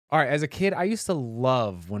All right, as a kid, I used to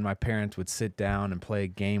love when my parents would sit down and play a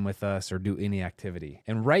game with us or do any activity.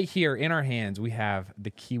 And right here in our hands, we have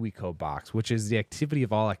the KiwiCo box, which is the activity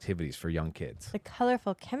of all activities for young kids. The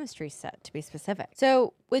colorful chemistry set, to be specific.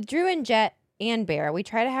 So with Drew and Jet and Bear, we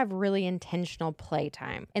try to have really intentional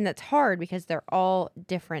playtime. And that's hard because they're all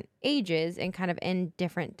different ages and kind of in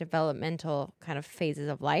different developmental kind of phases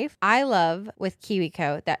of life. I love with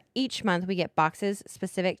KiwiCo that each month we get boxes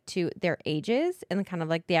specific to their ages and kind of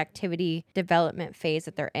like the activity development phase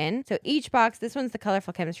that they're in. So each box, this one's the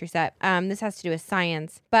colorful chemistry set. This has to do with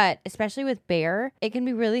science, but especially with Bear, it can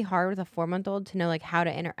be really hard with a 4-month-old to know like how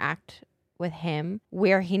to interact with him,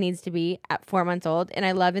 where he needs to be at 4 months old. And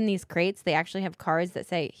I love in these crates, they actually have cards that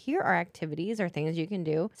say, here are activities or things you can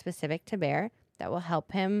do specific to Bear that will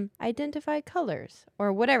help him identify colors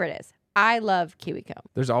or whatever it is. I love KiwiCo.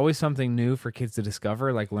 There's always something new for kids to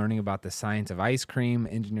discover, like learning about the science of ice cream,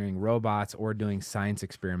 engineering robots, or doing science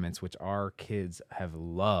experiments, which our kids have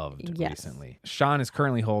loved recently. Sean is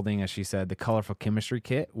currently holding, as she said, the colorful chemistry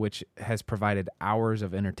kit, which has provided hours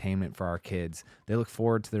of entertainment for our kids. They look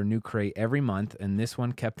forward to their new crate every month, and this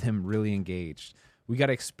one kept him really engaged. We got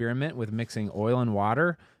to experiment with mixing oil and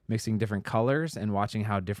water, mixing different colors, and watching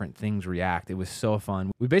how different things react. It was so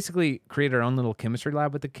fun. We basically created our own little chemistry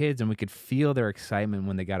lab with the kids, and we could feel their excitement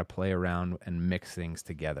when they got to play around and mix things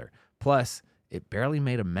together. Plus, it barely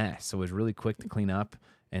made a mess, so it was really quick to clean up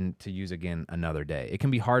and to use again another day. It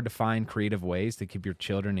can be hard to find creative ways to keep your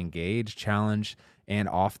children engaged, challenged, and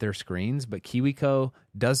off their screens, but KiwiCo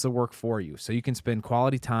does the work for you, so you can spend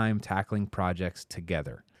quality time tackling projects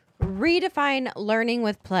together. Redefine learning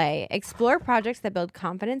with play. Explore projects that build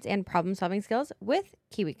confidence and problem-solving skills with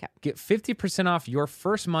KiwiCo. Get 50% off your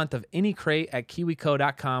first month of any crate at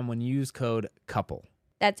kiwico.com when you use code COUPLE.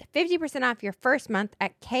 That's 50% off your first month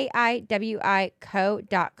at kiwico.com.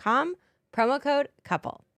 Promo code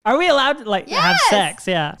COUPLE. Are we allowed to have sex?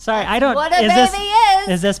 Yeah. Sorry, I don't. What a baby is.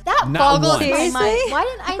 Is this that not boggles once. my mind? Why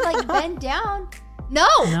didn't I bend down? No.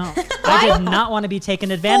 I did not want to be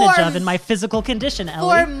taken advantage of in my physical condition,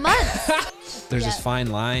 Ellie. 4 months. There's this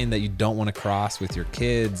fine line that you don't want to cross with your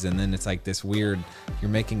kids, and then it's like this weird, you're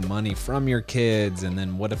making money from your kids, and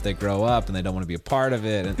then what if they grow up and they don't want to be a part of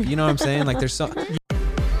it? And you know what I'm saying? Like there's so...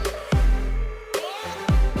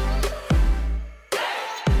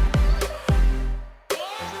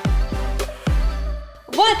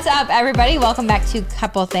 What's up, everybody? Welcome back to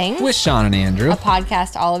Couple Things, with Sean and Andrew, a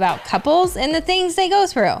podcast all about couples and the things they go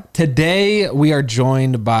through. Today, we are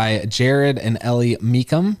joined by Jared and Ellie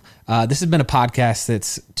Meekum. This has been a podcast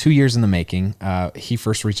that's 2 years in the making. He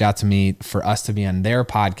first reached out to me for us to be on their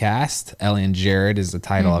podcast. Ellie and Jared is the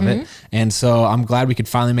title of it. And so I'm glad we could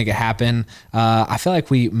finally make it happen. I feel like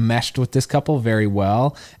we meshed with this couple very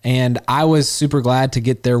well. And I was super glad to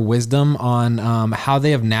get their wisdom on how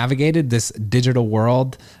they have navigated this digital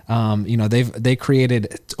world. They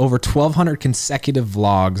created over 1,200 consecutive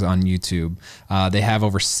vlogs on YouTube. They have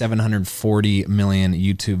over 740 million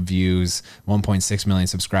YouTube views, 1.6 million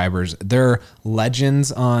subscribers. They're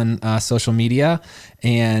legends on social media.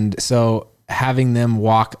 And so having them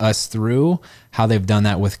walk us through how they've done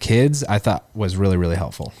that with kids, I thought was really, really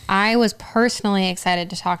helpful. I was personally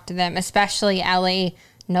excited to talk to them, especially Ellie.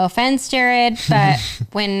 No offense, Jared, but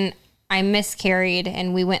when I miscarried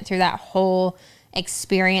and we went through that whole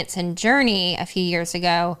experience and journey a few years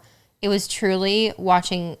ago, it was truly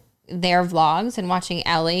watching their vlogs and watching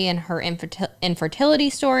Ellie and her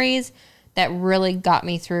infertility stories that really got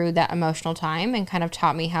me through that emotional time and kind of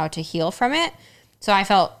taught me how to heal from it. So I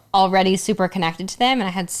felt already super connected to them, and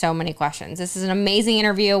I had so many questions. This is an amazing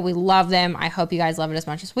interview. We love them. I hope you guys love it as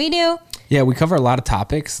much as we do. Yeah, we cover a lot of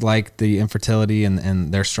topics like the infertility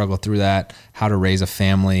and their struggle through that, how to raise a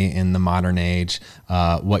family in the modern age,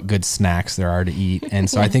 what good snacks there are to eat. And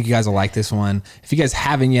so I think you guys will like this one. If you guys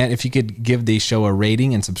haven't yet, if you could give the show a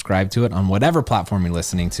rating and subscribe to it on whatever platform you're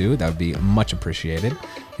listening to, that would be much appreciated.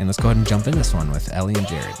 And let's go ahead and jump in this one with Ellie and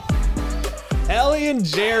Jared. Ellie and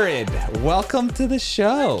Jared, welcome to the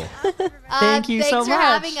show. Thank you so much. Thanks for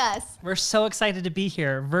having us. We're so excited to be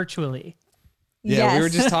here virtually. Yeah, we were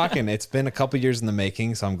just talking. It's been a couple years in the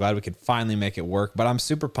making, so I'm glad we could finally make it work. But I'm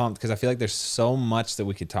super pumped because I feel like there's so much that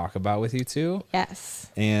we could talk about with you two. Yes.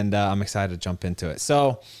 And I'm excited to jump into it.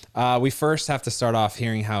 So we first have to start off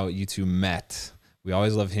hearing how you two met. We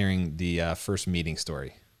always love hearing the first meeting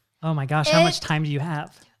story. Oh my gosh, how much time do you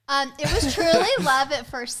have? It was truly love at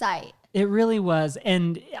first sight. It really was.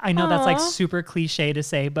 And I know that's like super cliche to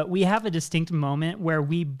say, but we have a distinct moment where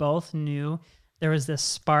we both knew there was this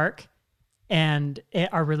spark, and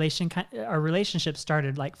our relationship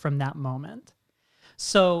started like from that moment.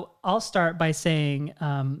 So I'll start by saying,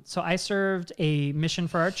 so I served a mission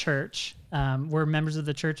for our church. We're members of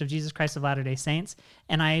the Church of Jesus Christ of Latter-day Saints,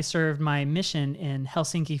 and I served my mission in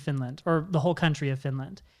Helsinki, Finland, or the whole country of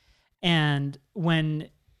Finland. And when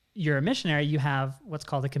you're a missionary, you have what's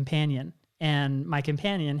called a companion. And my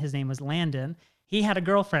companion, his name was Landon, he had a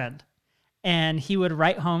girlfriend. And he would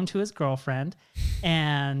write home to his girlfriend,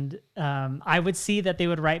 and I would see that they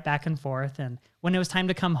would write back and forth. And when it was time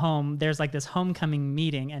to come home, there's like this homecoming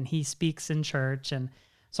meeting, and he speaks in church. And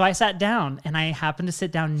so I sat down, and I happened to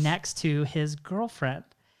sit down next to his girlfriend.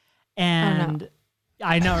 And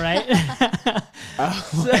I know, right?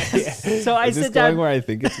 So I sit down where I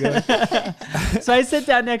think it's going. So I sit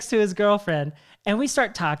down next to his girlfriend, and we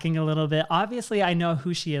start talking a little bit. Obviously, I know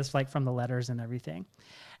who she is, like from the letters and everything.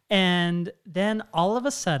 And then all of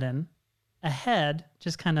a sudden, a head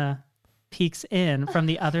just kind of peeks in from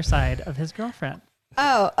the other side of his girlfriend.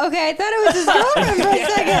 Oh, okay. I thought it was his girlfriend for a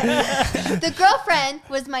second. The girlfriend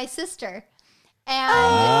was my sister.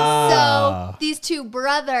 And so these two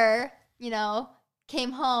brother,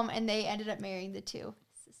 came home and they ended up marrying the two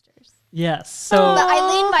sisters. Yes. So But I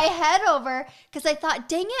leaned my head over because I thought,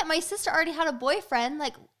 dang it, my sister already had a boyfriend.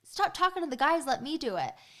 Like, stop talking to the guys. Let me do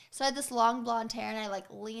it. So I had this long blonde hair, and I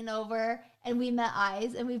lean over, and we met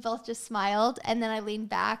eyes, and we both just smiled. And then I leaned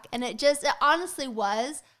back, and it honestly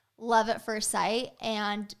was love at first sight.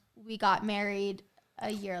 And we got married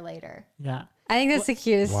a year later. yeah. I think that's the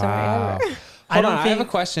cutest story ever. I have a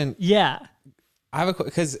question. Yeah.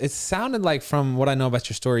 Because it sounded like, from what I know about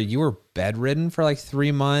your story, you were bedridden for like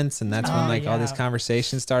 3 months, and that's when all these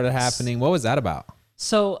conversations started happening. What was that about?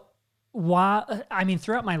 So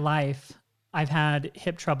throughout my life, I've had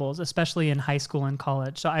hip troubles, especially in high school and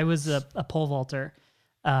college. So I was a pole vaulter.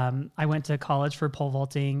 I went to college for pole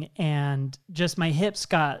vaulting, and just my hips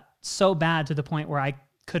got so bad to the point where I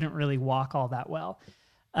couldn't really walk all that well.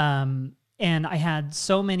 And I had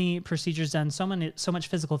so many procedures done, so much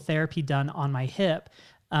physical therapy done on my hip.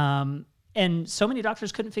 And so many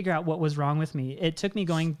doctors couldn't figure out what was wrong with me. It took me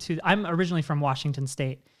I'm originally from Washington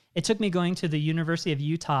State. It took me going to the University of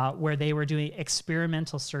Utah, where they were doing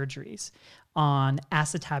experimental surgeries on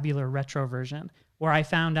acetabular retroversion, where I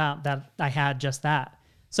found out that I had just that.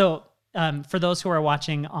 So for those who are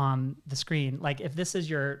watching on the screen, like if this is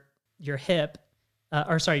your hip,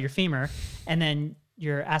 your femur, and then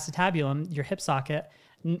your acetabulum, your hip socket,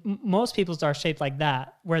 most people's are shaped like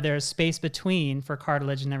that, where there's space between for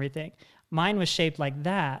cartilage and everything. Mine was shaped like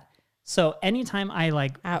that. So anytime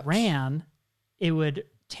I ran, it would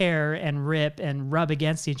tear and rip and rub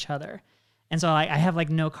against each other. And so I have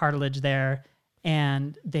no cartilage there.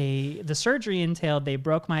 And the surgery entailed, they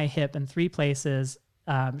broke my hip in 3 places,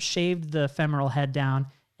 shaved the femoral head down,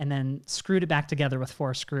 and then screwed it back together with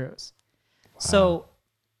 4 screws. Wow. So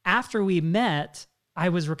after we met, I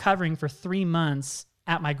was recovering for 3 months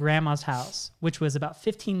at my grandma's house, which was about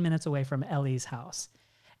 15 minutes away from Ellie's house.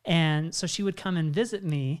 And so she would come and visit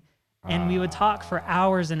me, and we would talk for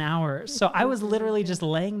hours and hours. So I was literally just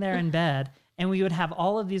laying there in bed, and we would have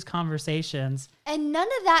all of these conversations. And none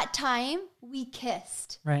of that time we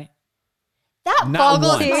kissed. Right. That Not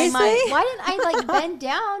boggles once. my Seriously? mind. Why didn't I bend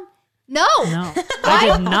down? No.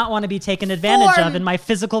 I did not want to be taken advantage of in my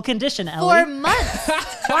physical condition, Ellie. For months.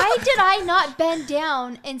 Why did I not bend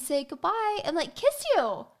down and say goodbye and kiss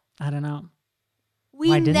you? I don't know. We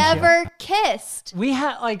Why didn't never kissed. We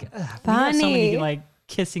had we have so many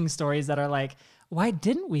kissing stories that are why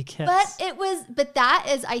didn't we kiss? But that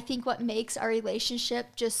is, I think, what makes our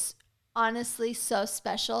relationship just honestly so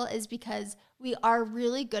special, is because we are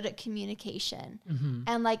really good at communication. Mm-hmm.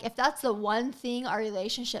 And if that's the one thing our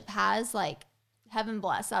relationship has, heaven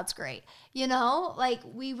bless, that's great.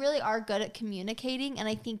 We really are good at communicating. And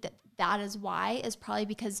I think that is why, is probably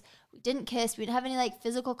because we didn't kiss. We didn't have any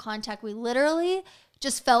physical contact. We literally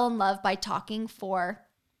just fell in love by talking for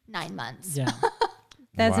 9 months. Yeah.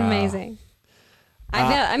 That's amazing.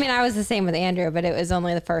 I was the same with Andrew, but it was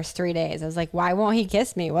only the first 3 days. I was like, why won't he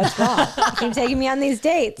kiss me? What's wrong? Keep taking me on these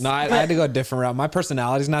dates. No, I had to go a different route. My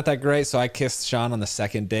personality's not that great, so I kissed Sean on the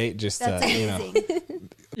second date just That's amazing.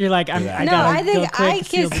 You're like, I think I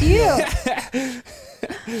kissed you.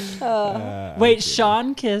 Wait,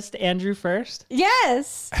 Sean kissed Andrew first?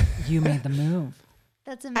 Yes. You made the move.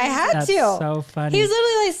 That's amazing. I had That's to. so funny. He was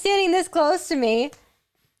literally standing this close to me.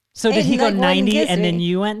 So did he go wouldn't 90 kiss and then me.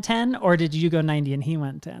 you went 10, or did you go 90 and he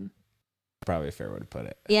went 10? Probably a fair way to put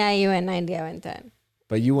it. Yeah, you went 90, I went 10.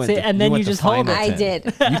 But you went, See, and then you just hold it. I did.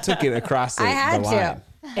 You took it across the, I had the to. line.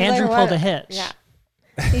 Andrew Like, pulled what- a hitch. Yeah.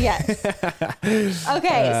 Yes.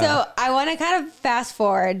 Okay, so I want to kind of fast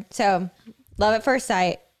forward. So, love at first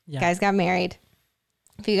sight. Yeah. Guys got married.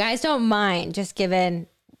 if you guys don't mind, just given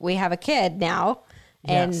we have a kid now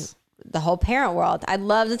and Yes. the whole parent world, I'd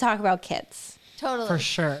love to talk about kids. Totally. For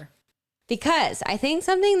sure. Because I think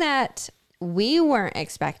something that we weren't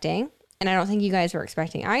expecting, and I don't think you guys were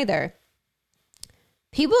expecting either,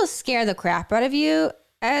 people scare the crap out of you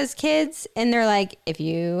as kids. And they're like, if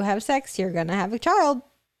you have sex, you're going to have a child.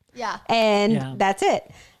 Yeah. And that's it.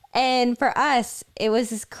 And for us, it was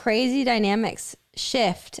this crazy dynamics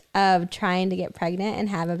shift of trying to get pregnant and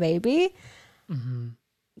have a baby. Mm-hmm.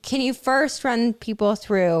 Can you first run people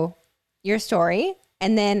through your story?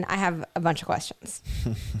 And then I have a bunch of questions.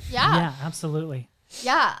 Yeah, absolutely.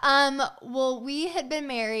 Yeah. Well, we had been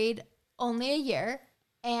married only a year,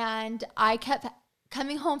 and I kept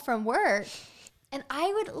coming home from work, and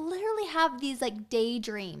I would literally have these like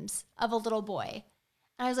daydreams of a little boy.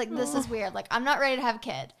 And I was like, this is weird. Like, I'm not ready to have a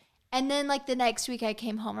kid. And then like the next week I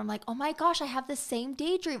came home, I'm like, oh my gosh, I have the same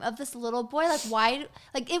daydream of this little boy. Like, why?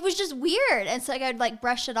 Like, it was just weird. And so like, I'd like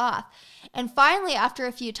brush it off. And finally, after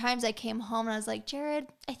a few times, I came home and I was like, Jared,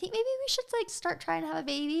 I think maybe we should like start trying to have a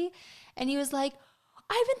baby. And he was like,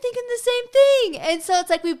 I've been thinking the same thing. And so it's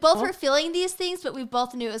like we both were feeling these things, but we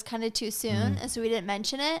both knew it was kind of too soon. And so we didn't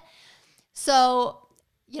mention it. So,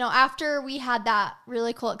 you know, after we had that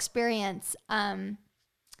really cool experience,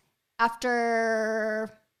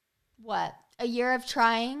 after a year of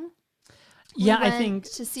trying, we Yeah, I went think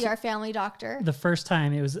to see our family doctor. the first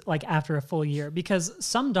time it was like after a full year, because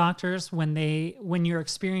some doctors, when you're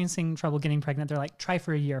experiencing trouble getting pregnant, they're like, try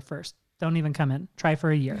for a year first. Don't even come in. Try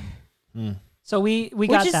for a year. So we got that.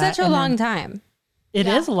 Which is such a long time. It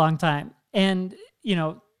Yeah. is a long time. And, you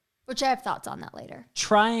know, Which I have thoughts on that later.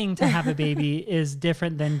 trying to have a baby is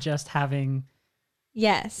different than just having,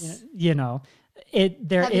 Yes. you know,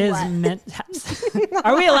 there Having is what? meant.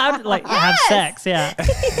 Are we allowed to like have sex? Yeah.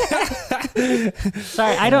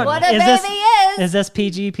 Sorry, I don't. What a is baby is. Is this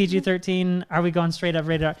PG-13? Are we going straight up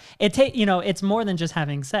rated R? It's more than just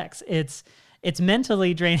having sex. It's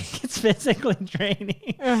mentally draining. It's physically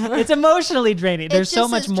draining. It's emotionally draining. There's so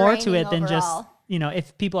just much is more to draining it than just, overall. you know,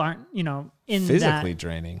 if people aren't, you know, in Physically that.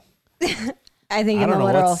 draining. I think I in don't the know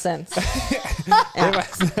literal what's- sense.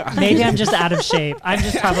 Maybe I'm just out of shape. I'm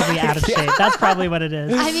just probably out of shape. That's probably what it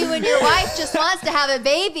is. I mean, when your wife just wants to have a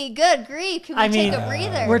baby, good grief, can we take a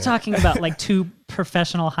breather? We're talking about like two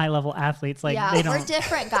professional high-level athletes. Like yeah, they we're don't.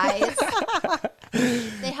 different, guys.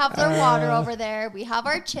 They have their water over there. We have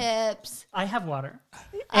our chips. I have water.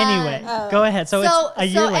 Anyway, go ahead. So it's a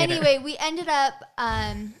year later. Anyway, we ended up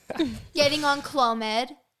getting on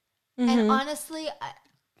Clomid, and honestly,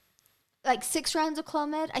 like 6 rounds of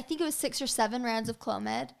Clomid. I think it was 6 or 7 rounds of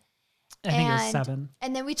Clomid. I think it was 7.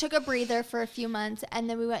 And then we took a breather for a few months, and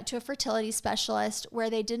then we went to a fertility specialist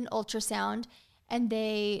where they did an ultrasound, and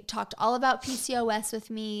they talked all about PCOS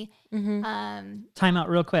with me. Time out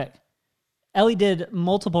real quick. Ellie did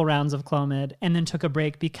multiple rounds of Clomid and then took a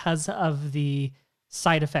break because of the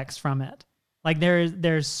side effects from it. Like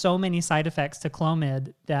there's so many side effects to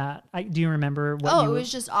Clomid that do you remember what It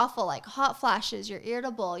was just awful. Like hot flashes, you're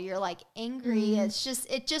irritable, you're like angry. It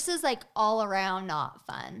just is like all around not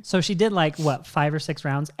fun. So she did like 5 or 6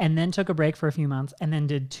 rounds and then took a break for a few months and then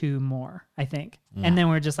did 2 more, I think. And then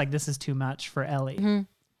we're just like, this is too much for Ellie.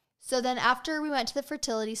 So then after we went to the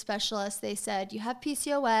fertility specialist, they said, you have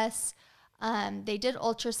PCOS. They did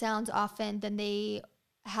ultrasounds often. Then they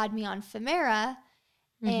had me on Femera,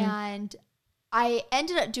 and I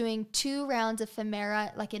ended up doing 2 rounds of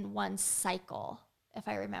Femera like in one cycle, if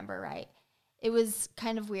I remember right. It was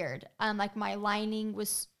kind of weird. Like my lining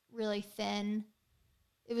was really thin.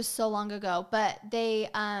 It was so long ago, but they,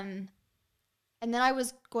 and then I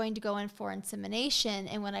was going to go in for insemination.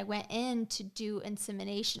 And when I went in to do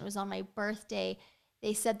insemination, it was on my birthday.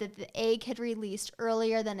 They said that the egg had released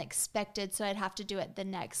earlier than expected, so I'd have to do it the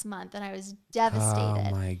next month. And I was devastated.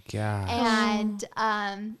 Oh my God.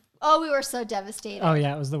 And, we were so devastated. Oh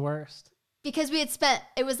yeah, it was the worst. Because we had spent,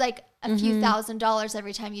 it was like a few $1,000s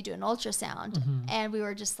every time you do an ultrasound. And we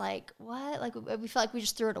were just like, what? Like, we felt like we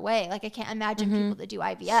just threw it away. Like, I can't imagine people that do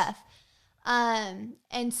IVF.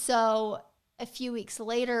 And so a few weeks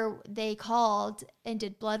later, they called and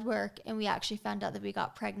did blood work. And we actually found out that we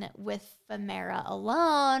got pregnant with Femera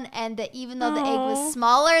alone. And that even though the egg was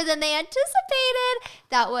smaller than they anticipated,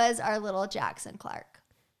 that was our little Jackson Clark.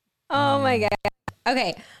 Oh my God.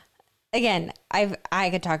 Okay. Again, I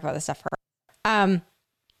could talk about this stuff for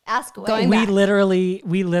Ask away. Going We back.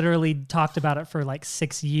 literally talked about it for like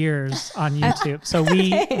 6 years on YouTube. So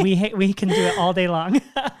we can do it all day long.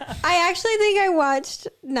 I actually think I watched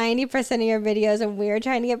 90% of your videos when we were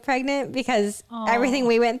trying to get pregnant because everything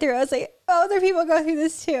we went through, I was like, oh, other people go through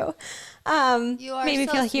this too. You are made me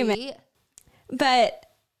so feel human. sweet. But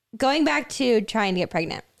going back to trying to get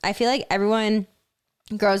pregnant, I feel like everyone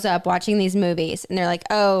grows up watching these movies and they're like,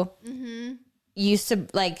 oh, you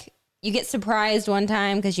get surprised one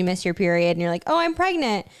time because you miss your period and you're like, oh, I'm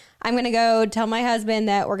pregnant. I'm going to go tell my husband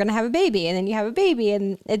that we're going to have a baby. And then you have a baby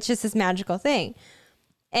and it's just this magical thing.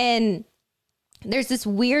 And there's this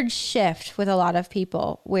weird shift with a lot of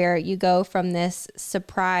people where you go from this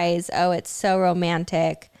surprise, oh, it's so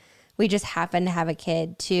romantic, we just happen to have a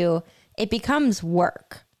kid, to it becomes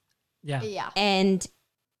work. Yeah. And it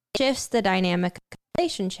shifts the dynamic of the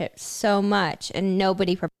relationship so much, and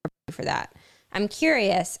nobody prepared for that. I'm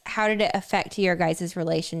curious, how did it affect your guys'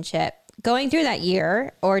 relationship going through that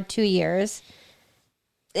year or 2 years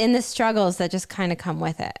in the struggles that just kind of come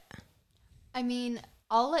with it? I mean,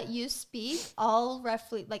 I'll let you speak. I'll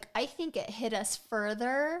roughly, like, I think it hit us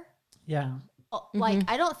further. Yeah. Like,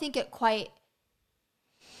 I don't think it quite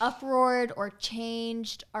uproared or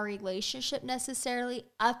changed our relationship necessarily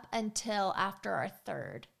up until after our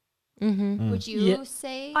third. Would you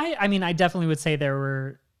say? I mean, I definitely would say there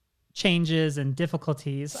were changes and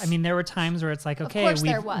difficulties. I mean, there were times where it's like, okay,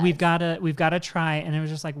 we've got to try, and it was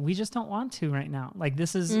just like, we just don't want to right now. Like,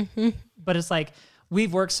 this is, but it's like,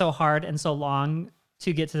 we've worked so hard and so long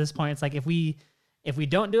to get to this point. It's like, if we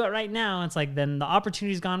don't do it right now, it's like, then the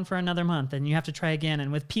opportunity's gone for another month and you have to try again.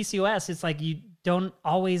 And with PCOS, it's like, you don't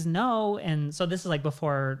always know. And so this is like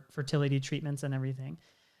before fertility treatments and everything.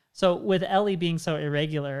 So with Ellie being so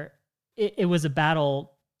irregular, it was a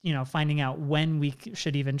battle, you know, finding out when we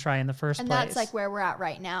should even try in the first place. And that's like where we're at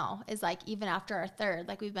right now, is like, even after our third,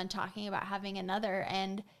 like, we've been talking about having another,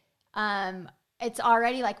 and it's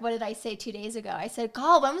already like, what did I say 2 days ago? I said,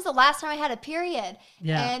 God, when was the last time I had a period?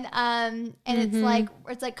 Yeah. And it's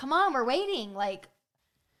like, come on, we're waiting. Like,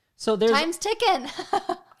 so time's ticking.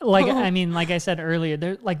 Like, I mean, like I said earlier,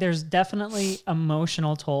 there's definitely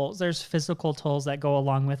emotional tolls. There's physical tolls that go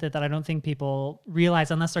along with it that I don't think people realize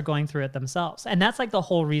unless they're going through it themselves. And that's like the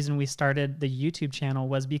whole reason we started the YouTube channel,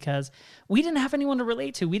 was because we didn't have anyone to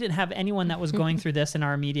relate to. We didn't have anyone that was going through this in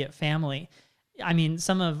our immediate family. I mean,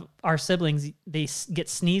 some of our siblings, they get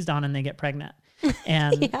sneezed on and they get pregnant.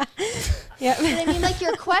 And yeah. But I mean, like,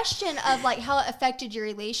 your question of like how it affected your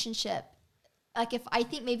relationship, like, if I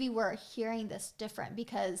think maybe we're hearing this different,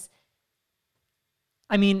 because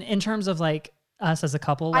I mean, in terms of like us as a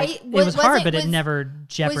couple, like, it was hard, but it never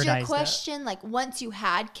jeopardized it. Was your question like, once you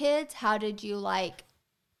had kids, how did you like?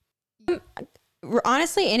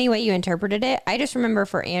 Honestly, any way you interpreted it, I just remember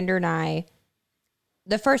for Andrew and I,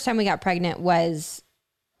 the first time we got pregnant was,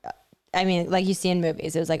 I mean, like you see in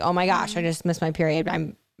movies, it was like, oh my gosh, I just missed my period,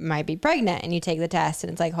 I might be pregnant, and you take the test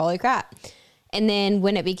and it's like, holy crap. And then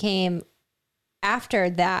when it became after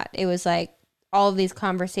that, it was like all of these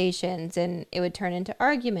conversations, and it would turn into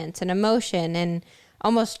arguments and emotion and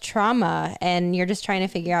almost trauma. And you're just trying to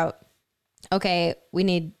figure out, okay, we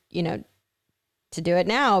need, you know, to do it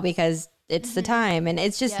now because it's the time. And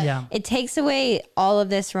it's just, it takes away all of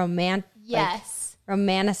this romanticism.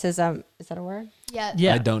 Is that a word? Yeah.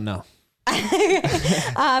 I don't know.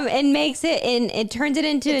 And makes it, and it turns it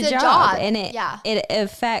into a job. And it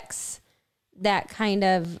affects that kind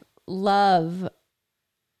of love.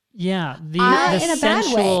 Yeah, the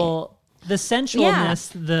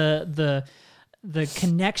sensualness, the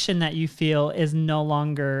connection that you feel is no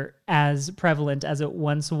longer as prevalent as it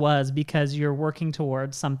once was, because you're working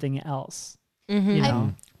towards something else. You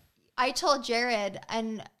know? I told Jared,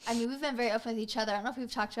 and I mean, we've been very open with each other. I don't know if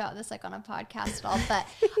we've talked about this like on a podcast at all, but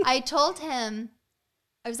I told him,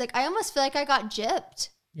 I was like, I almost feel like I got gypped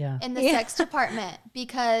in the sex department,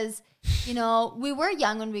 because, you know, we were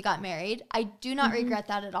young when we got married. I do not regret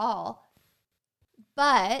that at all.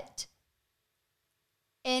 But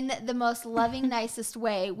in the most loving, nicest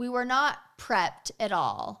way, we were not prepped at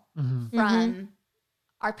all from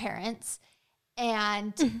our parents.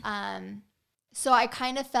 And so I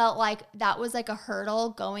kind of felt like that was like a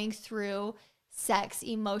hurdle, going through sex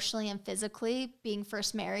emotionally and physically, being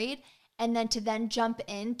first married, and then to then jump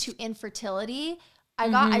into infertility.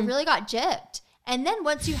 I really got gypped. And then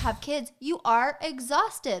once you have kids, you are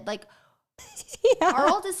exhausted. Like, our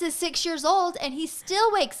oldest is 6 years old and he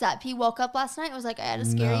still wakes up. He woke up last night and was like, I had a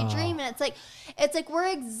scary dream. And it's like we're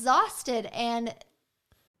exhausted. And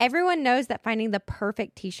everyone knows that finding the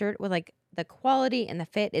perfect t-shirt with like the quality and the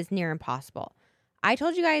fit is near impossible. I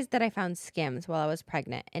told you guys that I found Skims while I was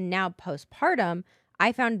pregnant, and now postpartum,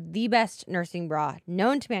 I found the best nursing bra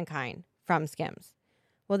known to mankind from Skims.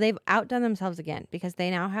 Well, they've outdone themselves again, because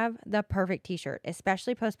they now have the perfect t-shirt,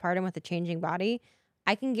 especially postpartum with a changing body.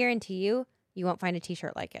 I can guarantee you won't find a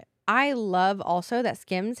t-shirt like it. I love also that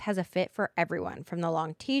Skims has a fit for everyone, from the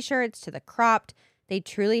long t-shirts to the cropped. They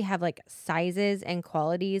truly have like sizes and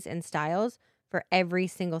qualities and styles for every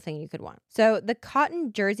single thing you could want. So the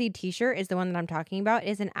cotton jersey t-shirt is the one that I'm talking about. It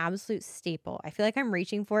is an absolute staple. I feel like I'm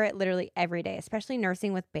reaching for it literally every day, especially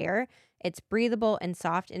nursing with Bear. It's breathable and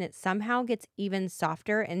soft, and it somehow gets even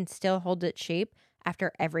softer and still holds its shape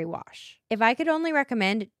after every wash. If I could only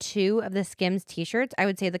recommend 2 of the Skims t-shirts, I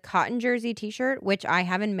would say the cotton jersey t-shirt, which I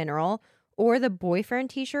have in mineral, or the boyfriend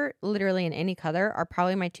t-shirt, literally in any color, are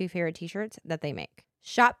probably my 2 favorite t-shirts that they make.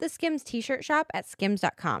 Shop the Skims t-shirt shop at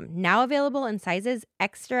skims.com. Now available in sizes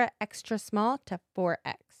extra, extra small to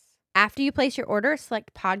 4X. After you place your order,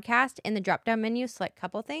 select podcast in the drop-down menu, select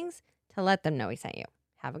couple things to let them know we sent you.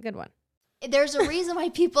 Have a good one. There's a reason why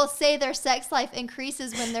people say their sex life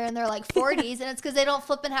increases when they're in their like 40s, and it's because they don't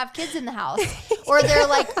flip and have kids in the house, or they're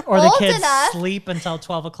like or the old kids enough. sleep until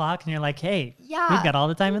 12 o'clock, and you're like, hey, Yeah. we've got all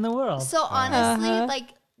the time in the world. So honestly, like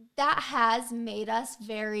that has made us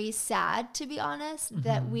very sad, to be honest,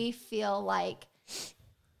 that we feel like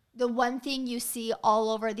the one thing you see all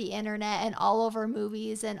over the internet and all over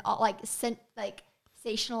movies and all like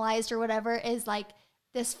sensationalized or whatever is like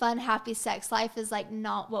this fun, happy sex life is like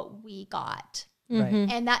not what we got. Right.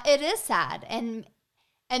 And that it is sad. And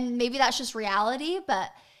maybe that's just reality, but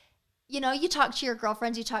you know, you talk to your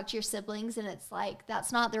girlfriends, you talk to your siblings, and it's like,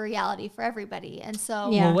 that's not the reality for everybody. And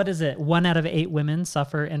so, Yeah. Well, what is it? 1 out of 8 women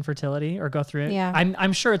suffer infertility or go through it. Yeah.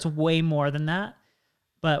 I'm sure it's way more than that,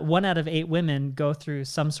 but 1 out of 8 women go through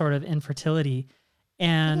some sort of infertility. I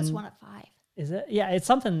And think it's 1 of 5. is it? Yeah, it's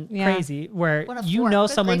something Yeah. crazy where 1 of you 4. know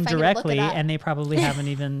Good someone grief, I need to look it directly up. and they probably haven't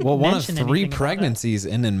even Well, one of mentioned 3 anything about it. pregnancies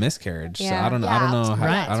end in miscarriage. So Yeah. I don't Yeah, know how,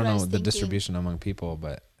 right. I That's don't what I know was the thinking. distribution among people,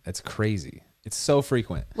 but it's crazy. It's so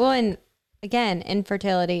frequent. Well, and again,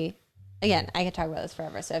 infertility, again, I could talk about this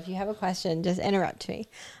forever. So if you have a question, just interrupt me.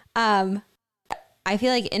 I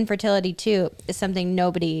feel like infertility too is something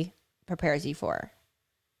nobody prepares you for.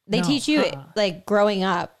 They No, teach you uh-uh. like growing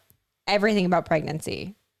up everything about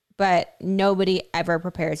pregnancy, but nobody ever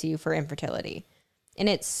prepares you for infertility. And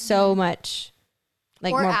it's so much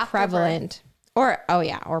like Or more after prevalent. Or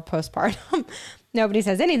postpartum. Nobody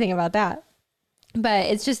says anything about that. But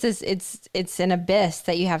it's just this it's an abyss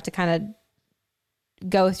that you have to kind of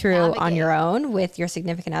go through on Navigate. your own with your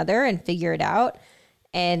significant other and figure it out.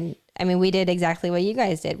 And I mean, we did exactly what you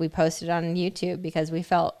guys did. We posted on YouTube because we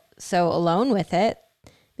felt so alone with it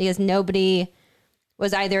because nobody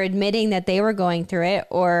was either admitting that they were going through it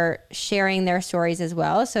or sharing their stories as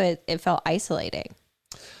well. So it felt isolating.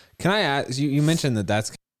 Can I ask you mentioned that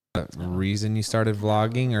that's the reason you started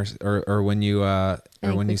vlogging or when you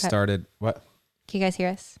think we cut- started what? Can you guys hear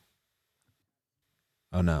us?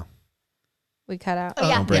 Oh no. We cut out. Oh,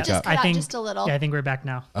 yeah. Don't It break just up. cut out just a little. Yeah, I think we're back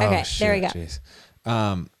now. Okay, Oh, there we go. Jeez.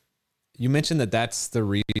 You mentioned that that's the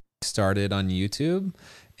reason you started on YouTube,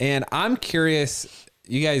 and I'm curious.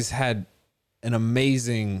 You guys had an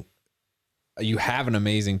amazing. You have an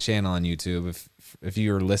amazing channel on YouTube. If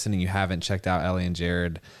you are listening, you haven't checked out Ellie and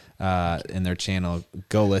Jared in their channel,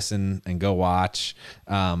 go listen and go watch.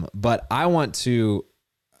 But I want to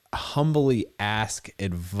humbly ask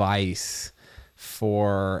advice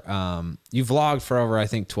for you vlogged for over I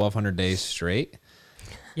think 1,200 days straight.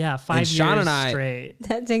 Yeah, 5 Sean years and I- straight.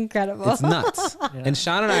 That's incredible. It's nuts. And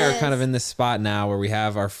Sean and I are kind of in this spot now where we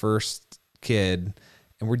have our first kid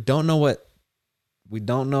and we don't know what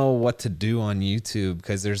to do on YouTube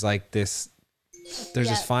because there's like this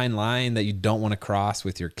fine line that you don't want to cross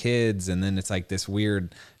with your kids, and then it's like this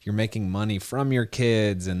weird, you're making money from your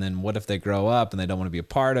kids, and then what if they grow up and they don't want to be a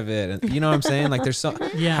part of it, and you know what I'm saying? Like there's so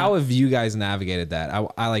Yeah. How have you guys navigated that?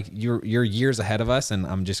 I like you're years ahead of us, and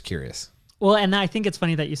I'm just curious. Well, and I think it's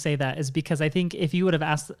funny that you say that is because I think if you would have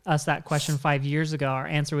asked us that question 5 years ago, our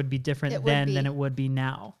answer would be different It would then be. than it would be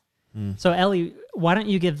now. So Ellie, why don't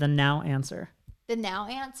you give the now answer? The now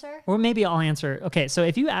answer. Or maybe I'll answer. Okay, so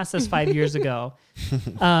if you asked us 5 years ago,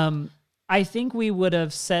 I think we would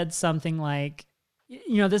have said something like,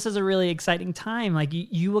 you know, this is a really exciting time. Like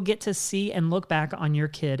you will get to see and look back on your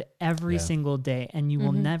kid every single day and you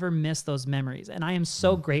will never miss those memories. And I am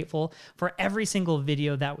so grateful for every single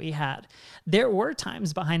video that we had. There were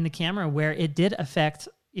times behind the camera where it did affect,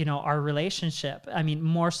 you know, our relationship. I mean,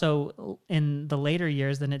 more so in the later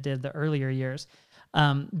years than it did the earlier years.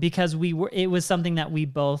 Because it was something that we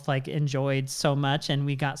both like enjoyed so much and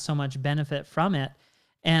we got so much benefit from it.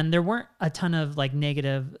 And there weren't a ton of like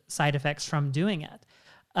negative side effects from doing it.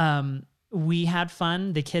 We had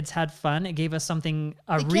fun. The kids had fun. It gave us something,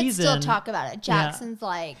 The reason. kids still talk about it. Jackson's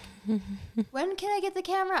like, when can I get the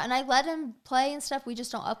camera? And I let him play and stuff. We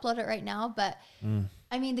just don't upload it right now. But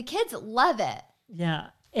I mean, the kids love it. Yeah.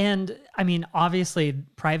 And I mean, obviously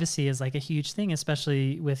privacy is like a huge thing,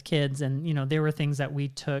 especially with kids. And, you know, there were things that we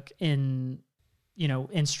took in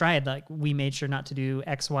stride. Like we made sure not to do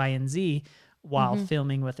X, Y, and Z while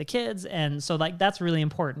filming with the kids. And so like, that's really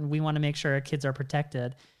important. We want to make sure our kids are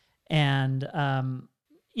protected. And,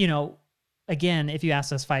 you know, again, if you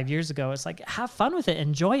asked us 5 years ago, it's like, have fun with it,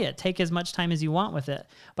 enjoy it, take as much time as you want with it.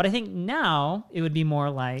 But I think now it would be more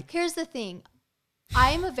like, here's the thing.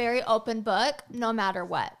 I'm a very open book, no matter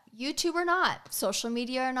what, YouTube or not, social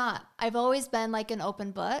media or not. I've always been like an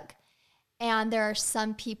open book. And there are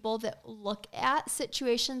some people that look at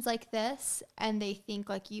situations like this and they think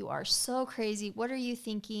like, you are so crazy. What are you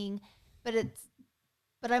thinking? But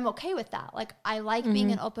I'm okay with that. Like, I like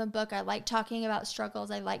being an open book. I like talking about struggles.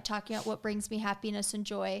 I like talking about what brings me happiness and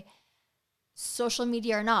joy. Social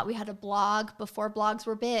media or not, we had a blog before blogs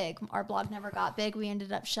were big. Our blog never got big. We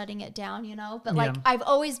ended up shutting it down, you know, but like, I've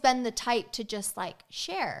always been the type to just like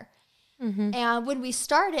share. And when we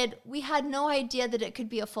started, we had no idea that it could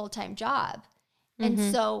be a full-time job. And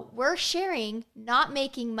so we're sharing, not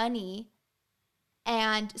making money.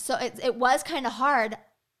 And so it was kind of hard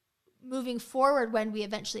moving forward when we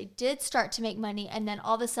eventually did start to make money. And then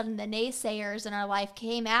all of a sudden the naysayers in our life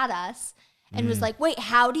came at us and was like, wait,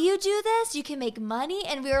 how do you do this? You can make money?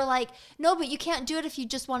 And we were like, no, but you can't do it if you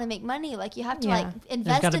just want to make money. Like, you have to like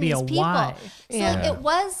invest in these people. Why. So it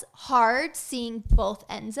was hard seeing both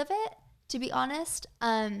ends of it, to be honest.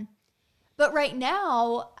 But right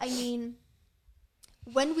now, I mean,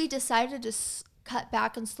 when we decided to cut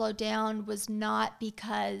back and slow down was not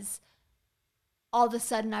because all of a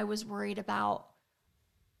sudden I was worried about,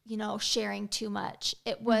 you know, sharing too much.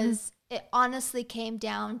 It was, it honestly came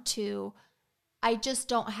down to, I just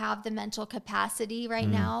don't have the mental capacity right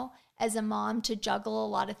now as a mom to juggle a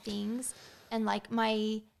lot of things. And like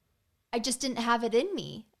I just didn't have it in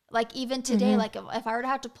me. Like even today, like if I were to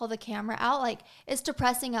have to pull the camera out, like it's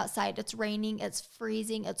depressing outside. It's raining, it's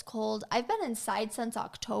freezing, it's cold. I've been inside since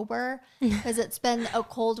October because it's been a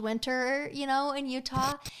cold winter, you know, in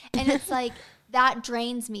Utah. And it's like, that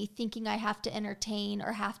drains me thinking I have to entertain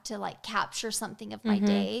or have to like capture something of my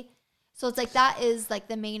day. So it's like, that is like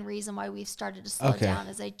the main reason why we've started to slow down,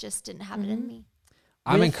 is I just didn't have it in me.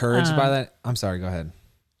 I'm encouraged by that. I'm sorry, go ahead.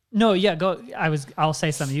 No, yeah, go. I'll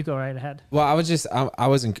say something. You go right ahead. Well,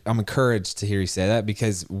 I'm encouraged to hear you say that,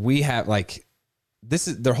 because we have like, this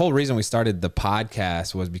is the whole reason we started the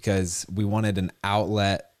podcast, was because we wanted an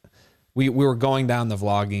outlet. We were going down the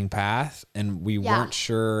vlogging path and we weren't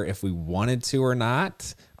sure if we wanted to or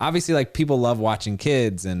not. Obviously, like, people love watching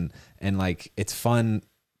kids and like, it's fun.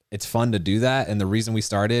 It's fun to do that. And the reason we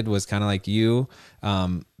started was kind of like you,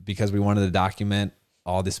 because we wanted to document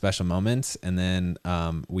all the special moments. And then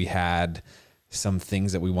we had some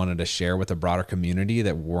things that we wanted to share with a broader community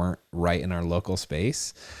that weren't right in our local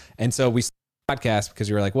space. And so we started the podcast because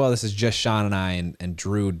we were like, well, this is just Sean and I, and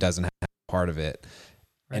Drew doesn't have part of it.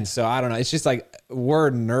 Right. And so I don't know. It's just like, we're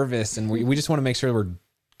nervous and we just want to make sure we're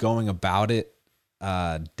going about it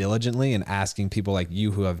diligently and asking people like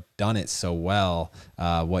you who have done it so well,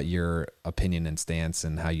 what your opinion and stance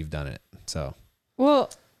and how you've done it. So, well,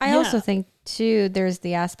 I also think too, there's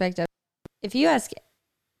the aspect of, if you ask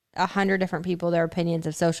 100 different people their opinions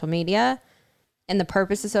of social media and the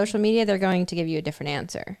purpose of social media, they're going to give you a different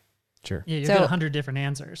answer. Sure. Yeah, you get 100 different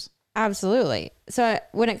answers. Absolutely. So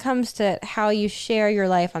when it comes to how you share your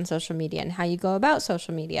life on social media and how you go about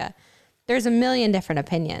social media, there's a million different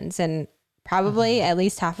opinions, and probably at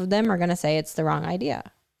least half of them are going to say it's the wrong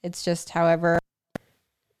idea. It's just however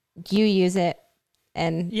you use it.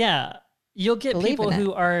 And yeah, you'll get people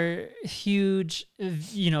who are huge,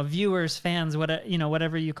 viewers, fans,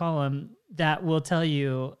 whatever you call them, that will tell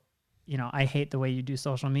you, I hate the way you do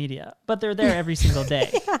social media, but they're there every single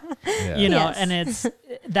day, and it's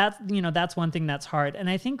that's one thing that's hard. And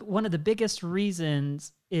I think one of the biggest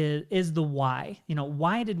reasons is the why.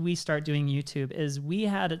 Why did we start doing YouTube? Is we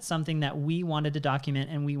had something that we wanted to document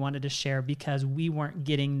and we wanted to share because we weren't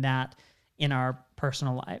getting that in our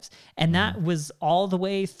personal lives. And that was all the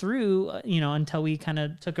way through, until we kind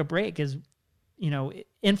of took a break, is,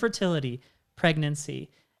 infertility, pregnancy,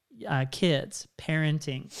 kids,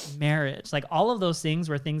 parenting, marriage, like all of those things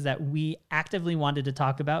were things that we actively wanted to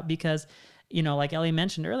talk about because, like Ellie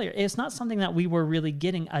mentioned earlier, it's not something that we were really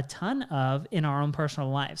getting a ton of in our own personal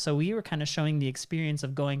life. So we were kind of showing the experience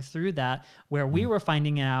of going through that, where we were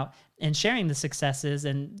finding out and sharing the successes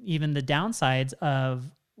and even the downsides of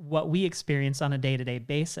what we experience on a day-to-day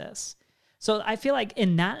basis. So I feel like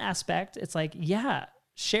in that aspect, it's like,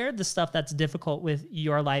 share the stuff that's difficult with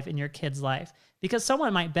your life and your kid's life, because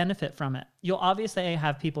someone might benefit from it. You'll obviously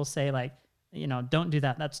have people say like, don't do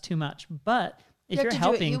that. That's too much. But If you're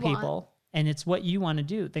helping people and it's what you want to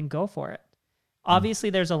do, then go for it. Obviously,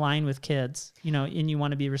 there's a line with kids, and you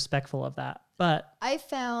want to be respectful of that. But I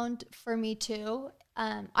found for me too,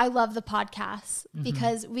 I love the podcast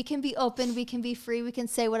because we can be open, we can be free, we can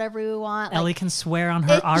say whatever we want. Ellie can swear on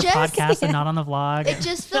our podcast and not on the vlog.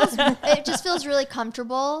 It just feels really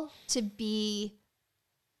comfortable to be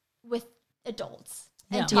with adults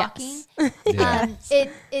and talking. Yes.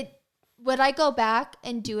 Would I go back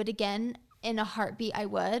and do it again in a heartbeat? I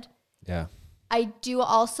would. Yeah. I do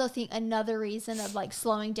also think another reason of like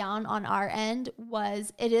slowing down on our end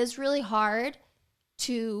was it is really hard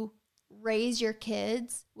to raise your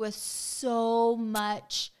kids with so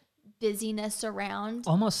much busyness around.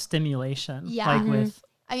 Almost stimulation. Yeah. Like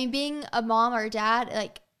I mean, being a mom or a dad,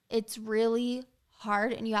 like it's really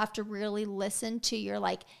hard and you have to really listen to your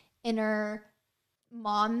like inner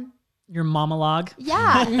mom. Your monologue.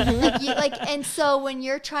 Yeah. And so when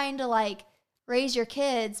you're trying to like raise your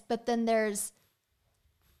kids, but then there's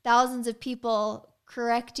thousands of people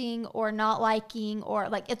correcting or not liking, or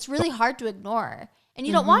like it's really hard to ignore. And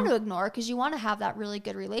you don't want to ignore because you want to have that really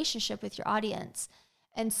good relationship with your audience.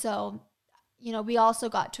 And so, we also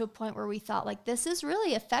got to a point where we thought like this is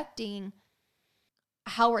really affecting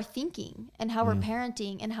how we're thinking and how we're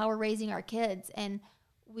parenting and how we're raising our kids. And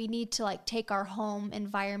we need to like take our home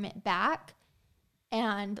environment back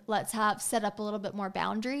and let's set up a little bit more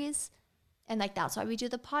boundaries. And like, that's why we do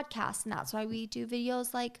the podcast and that's why we do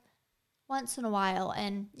videos like once in a while.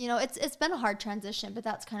 And, it's been a hard transition, but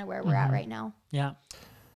that's kind of where we're at right now. Yeah.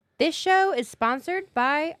 This show is sponsored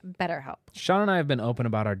by BetterHelp. Sean and I have been open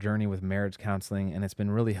about our journey with marriage counseling, and it's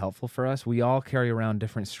been really helpful for us. We all carry around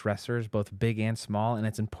different stressors, both big and small, and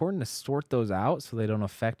it's important to sort those out so they don't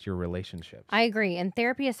affect your relationships. I agree. And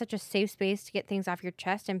therapy is such a safe space to get things off your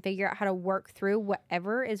chest and figure out how to work through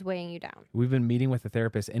whatever is weighing you down. We've been meeting with a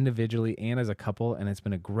therapist individually and as a couple, and it's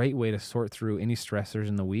been a great way to sort through any stressors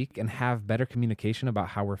in the week and have better communication about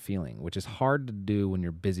how we're feeling, which is hard to do when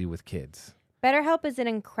you're busy with kids. BetterHelp is an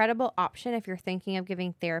incredible option if you're thinking of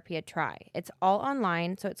giving therapy a try. It's all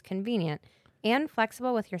online, so it's convenient and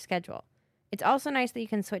flexible with your schedule. It's also nice that you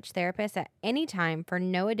can switch therapists at any time for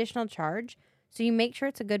no additional charge, so you make sure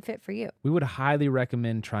it's a good fit for you. We would highly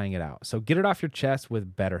recommend trying it out. So get it off your chest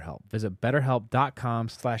with BetterHelp. Visit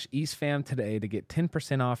betterhelp.com/EastFam today to get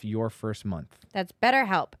 10% off your first month. That's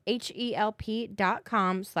BetterHelp,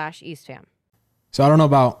 HELP.com/EastFam. So I don't know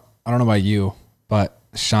about you, but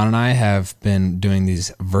Sean and I have been doing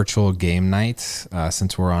these virtual game nights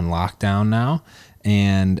since we're on lockdown now.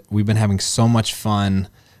 And we've been having so much fun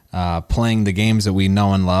playing the games that we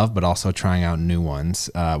know and love, but also trying out new ones.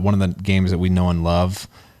 One of the games that we know and love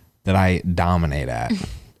that I dominate at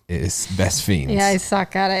is Best Fiends. Yeah, I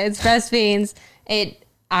suck at it. It's Best Fiends.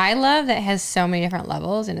 I love that it has so many different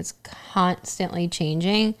levels and it's constantly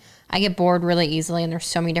changing. I get bored really easily, and there's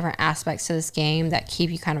so many different aspects to this game that keep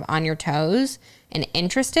you kind of on your toes and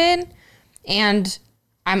interested. And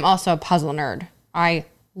I'm also a puzzle nerd. I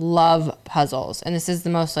love puzzles, and this is the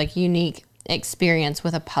most like unique experience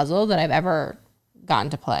with a puzzle that I've ever gotten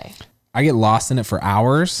to play. I get lost in it for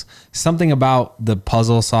hours. Something about the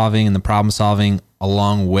puzzle solving and the problem solving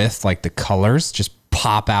along with like the colors just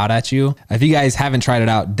pop out at you. If you guys haven't tried it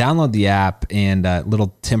out, download the app, and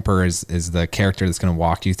Little Timper is the character that's going to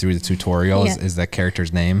walk you through the tutorial. Is that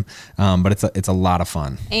character's name. But it's a lot of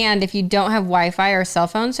fun. And if you don't have Wi-Fi or cell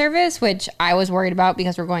phone service, which I was worried about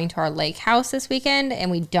because we're going to our lake house this weekend and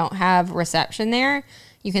we don't have reception there,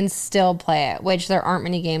 you can still play it, which there aren't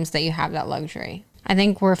many games that you have that luxury. I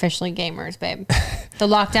think we're officially gamers, babe. The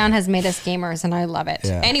lockdown has made us gamers, and I love it.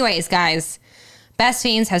 Yeah. Anyways, guys, Best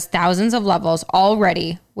Fiends has thousands of levels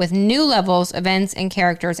already, with new levels, events, and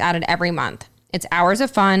characters added every month. It's hours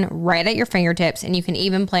of fun right at your fingertips, and you can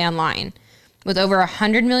even play online. With over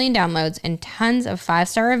 100 million downloads and tons of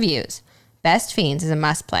 5-star reviews, Best Fiends is a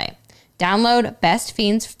must-play. Download Best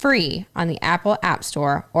Fiends free on the Apple App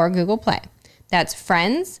Store or Google Play. That's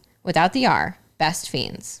friends without the R, Best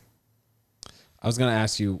Fiends. I was going to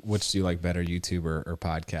ask you, which do you like better, YouTube or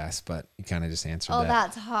podcast? But you kind of just answered that. Oh,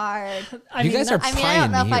 that's hard. You guys are pioneers. I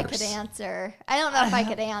don't know if I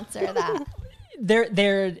could answer. That.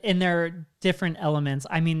 They're in their different elements.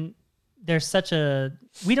 I mean, there's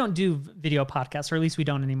we don't do video podcasts, or at least we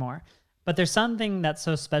don't anymore. But there's something that's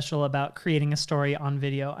so special about creating a story on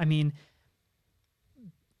video. I mean,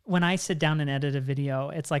 when I sit down and edit a video,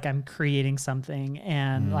 it's like I'm creating something,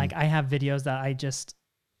 and like I have videos that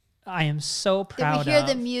I am so proud of. We hear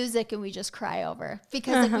the music and we just cry over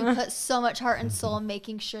because like we put so much heart and soul in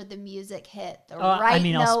making sure the music hit the right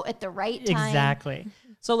note at the right time. Exactly.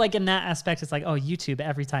 So like in that aspect, it's like, oh, YouTube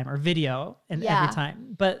every time or video and every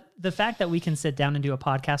time. But the fact that we can sit down and do a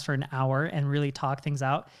podcast for an hour and really talk things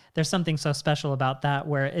out, there's something so special about that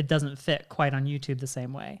where it doesn't fit quite on YouTube the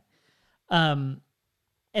same way.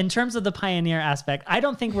 In terms of the pioneer aspect, I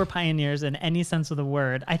don't think we're pioneers in any sense of the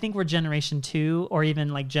word. I think we're generation 2 or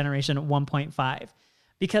even like generation 1.5.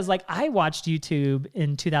 Because like I watched YouTube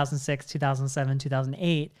in 2006, 2007,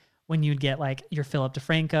 2008, when you'd get like your Philip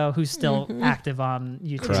DeFranco, who's still active on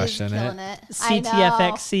YouTube. Crushing Killing it. it.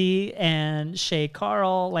 CTFXC and Shay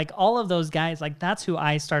Carl, like all of those guys, like that's who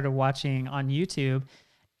I started watching on YouTube.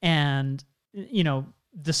 And, you know,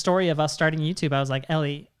 the story of us starting YouTube, I was like,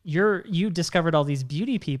 Ellie, you discovered all these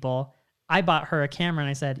beauty people. I bought her a camera and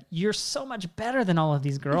I said, you're so much better than all of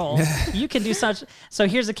these girls. You can do such. So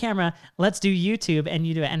here's a camera. Let's do YouTube. And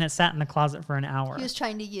you do it. And it sat in the closet for an hour. He was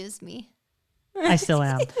trying to use me. I still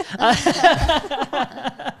am.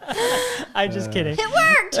 I'm just kidding. It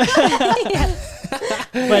worked.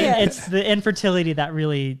 But it's the infertility that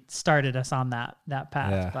really started us on that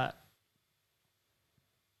path. Yeah. But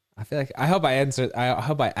I feel like I hope I asked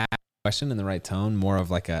the question in the right tone. More of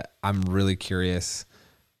like I'm really curious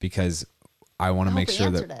because I want to make sure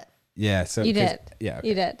that it. yeah. So You did. Yeah. Okay.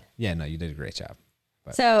 You did. Yeah. No, you did a great job.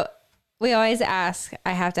 But. So we always ask,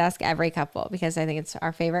 I have to ask every couple because I think it's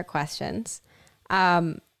our favorite questions.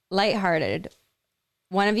 Lighthearted.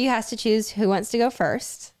 One of you has to choose who wants to go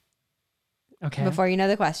first okay. before you know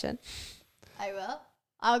the question. I will.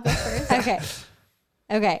 I'll go first.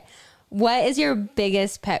 Okay. What is your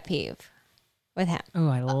biggest pet peeve with him? Oh,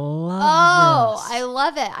 I love this. I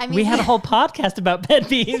love it. I mean, We had a whole podcast about pet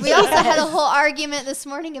peeves. We also had a whole argument this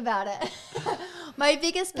morning about it. My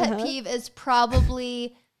biggest pet peeve is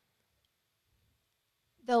probably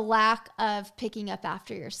the lack of picking up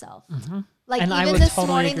after yourself. Like And I even would this totally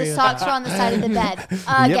morning, agree the with socks that. were on the side of the bed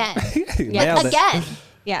again. Nailed it. Again.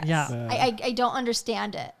 Yes. Yeah. I don't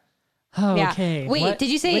understand it. Oh, Yeah. okay. Wait, What- did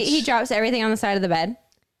you say which- he drops everything on the side of the bed?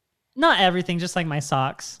 Not everything, just like my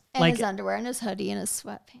socks. And like his underwear and his hoodie and his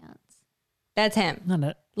sweatpants. That's him.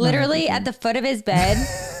 not Literally at the foot of his bed.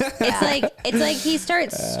 It's like he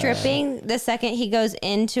starts stripping the second he goes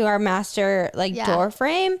into our master door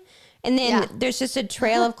frame. And then there's just a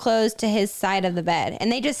trail of clothes to his side of the bed.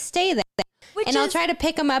 And they just stay there. And I'll try to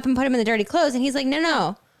pick him up and put him in the dirty clothes. And he's like,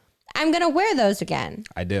 no, I'm going to wear those again.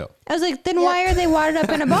 I do. I was like, then why are they wadded up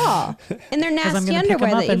in a ball? And they're I'm nasty gonna pick 'em underwear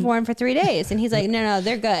up that you've and- worn for 3 days. And he's like, no,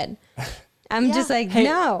 they're good. I'm just like, Hey,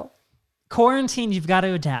 no. quarantine, you've got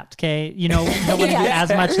to adapt, okay? You know, you don't want to do as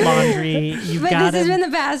much laundry. You've But got this has to.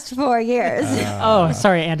 been the past 4 years. Oh,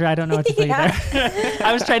 sorry, Andrew. I don't know what to tell you there.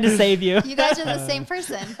 I was trying to save you. You guys are the same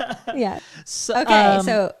person. Yeah. So, Okay.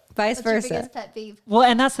 So vice What's your versa. biggest pet peeve? well,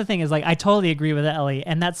 and that's the thing is like I totally agree with Ellie,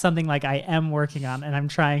 and that's something like I am working on, and I'm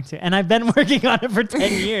trying to, and I've been working on it for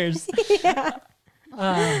 10 years.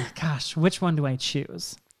 Gosh, which one do I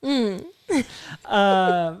choose? No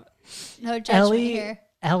judgment Ellie, here.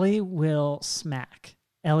 Ellie will smack.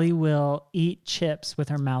 Ellie will eat chips with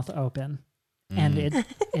her mouth open, and it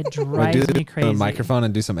Wanna drives do me crazy. the microphone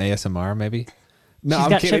and do some ASMR maybe. No, She's I'm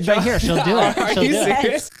got kidding. chips right here. She'll do it. Are She'll you do it.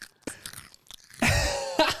 serious?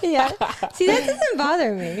 Yeah. See, that doesn't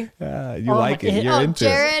bother me. You like it. You're into it.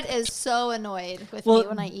 Jared is so annoyed with Well, me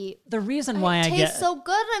when I eat. The reason why It I tastes get so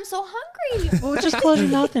good and I'm so hungry. well, just close your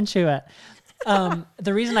mouth and chew it.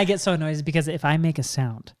 The reason I get so annoyed is because if I make a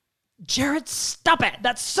sound, Jared, stop it!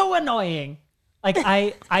 That's so annoying. Like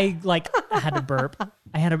I had to burp.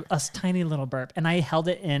 I had a tiny little burp, and I held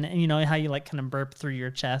it in. And you know how you like kind of burp through your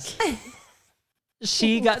chest.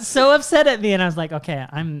 She got so upset at me, and I was like, okay,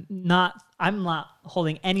 I'm not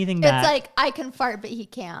holding anything back. It's like I can fart, but he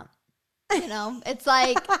can't. You know, it's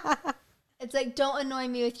like don't annoy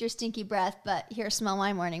me with your stinky breath, but here, smell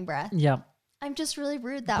my morning breath. yeah. I'm just really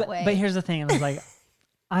rude that way. But here's the thing. I was like,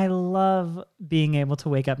 I love being able to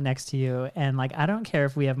wake up next to you. And like, I don't care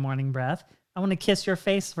if we have morning breath. I want to kiss your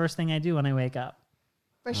face first thing I do when I wake up.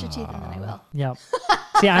 Brush your teeth and then I will. Yep.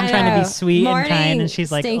 See, I'm trying to be sweet and kind. And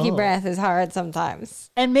she's like, stinky "Oh." breath is hard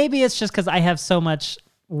sometimes. And maybe it's just because I have so much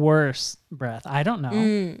worse breath. I don't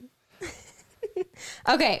know.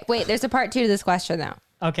 Okay, wait, there's a part 2 to this question though.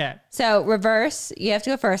 Okay. So reverse, you have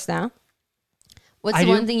to go first now. What's I the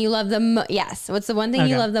do? one thing you love the most? Yes. What's the one thing you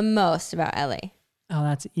Okay. love the most about Ellie? Oh,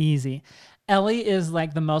 that's easy. Ellie is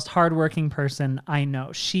like the most hardworking person I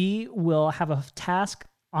know. She will have a task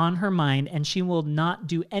on her mind and she will not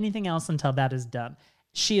do anything else until that is done.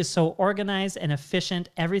 She is so organized and efficient.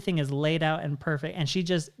 Everything is laid out and perfect. And she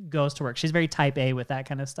just goes to work. She's very type A with that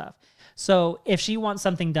kind of stuff. So if she wants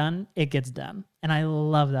something done, it gets done. And I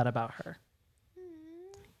love that about her.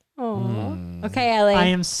 Oh. Okay, Ellie. I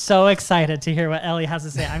am so excited to hear what Ellie has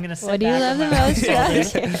to say. I'm gonna. What do you love the most about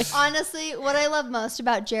Jared? Honestly, what I love most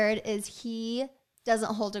about Jared is he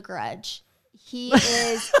doesn't hold a grudge. He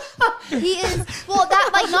is well, that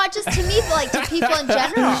like not just to me, but like to people in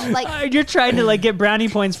general. Like you're trying to like get brownie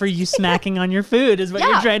points for you smacking on your food is what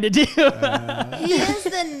you're trying to do. He is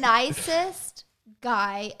the nicest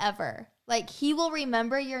guy ever. Like he will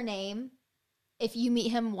remember your name. If you meet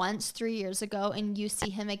him once 3 years ago and you see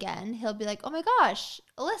him again, he'll be like, oh my gosh,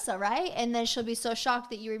 Alyssa, right? And then she'll be so shocked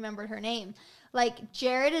that you remembered her name. Like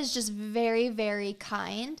Jared is just very, very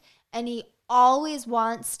kind. And he always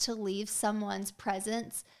wants to leave someone's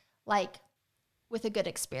presence like with a good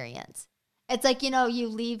experience. It's like, you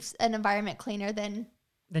leave an environment cleaner than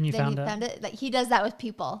you found it. Like he does that with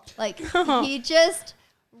people. Like he just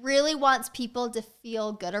really wants people to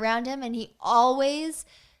feel good around him. And he always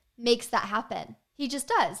makes that happen. He just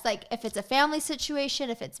does. Like if it's a family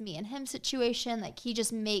situation, if it's me and him situation, like he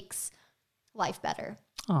just makes life better.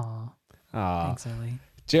 Aw. Thanks, Ellie.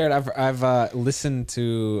 Jared, I've listened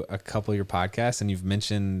to a couple of your podcasts, and you've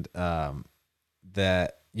mentioned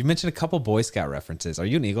that you mentioned a couple Boy Scout references. Are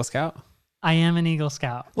you an Eagle Scout? I am an Eagle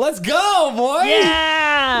Scout. Let's go, boy!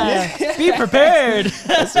 Yeah! Be prepared.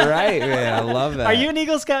 That's right, man. I love that. Are you an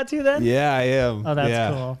Eagle Scout too then? Yeah, I am. Oh,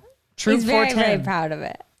 that's cool. Troop He's very, 410. very proud of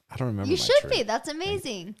it. I don't remember. You my should troop. be. That's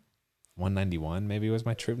amazing. 191 maybe was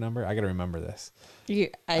my troop number. I got to remember this.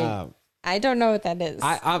 I don't know what that is.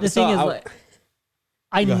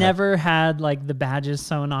 I never had like the badges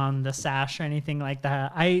sewn on the sash or anything like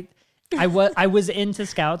that. I was into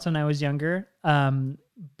Scouts when I was younger,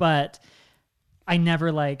 but I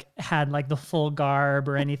never like had like the full garb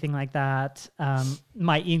or anything like that.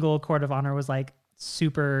 My Eagle Court of Honor was like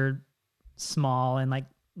super small and like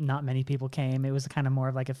not many people came. It was kind of more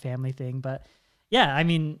of like a family thing. But yeah, I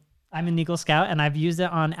mean, I'm an Eagle Scout and I've used it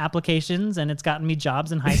on applications and it's gotten me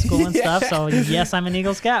jobs in high school and stuff. So yes, I'm an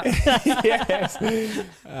Eagle Scout. Yes.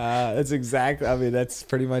 That's exactly, I mean, that's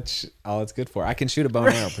pretty much all it's good for. I can shoot a bow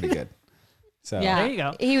and arrow pretty good. So there you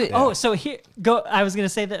go. So here go. I was going to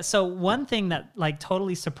say that. So one thing that like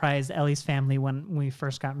totally surprised Ellie's family when we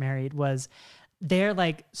first got married was they're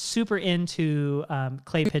like super into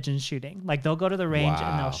clay pigeon shooting. Like they'll go to the range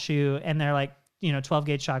and they'll shoot and they're like, 12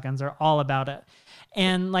 gauge shotguns are all about it.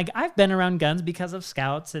 And like I've been around guns because of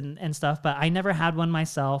Scouts and stuff, but I never had one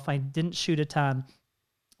myself. I didn't shoot a ton,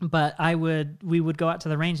 but we would go out to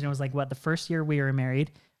the range and it was like the first year we were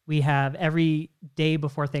married, we have every day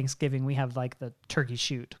before Thanksgiving, we have like the turkey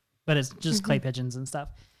shoot, but it's just clay pigeons and stuff.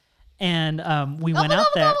 And we went out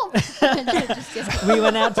there. We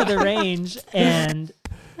went out to the range and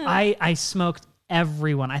I smoked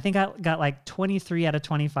everyone. I think I got like 23 out of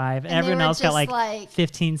 25. And everyone else got like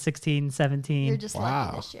 15, 16, 17. You're just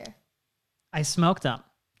lucky this year. I smoked them.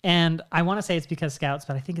 And I want to say it's because Scouts,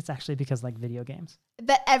 but I think it's actually because like video games.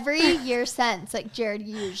 But every year since, like Jared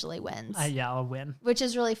usually wins. Yeah, I'll win. Which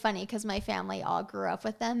is really funny because my family all grew up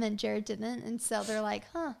with them and Jared didn't. And so they're like,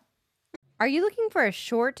 huh. Are you looking for a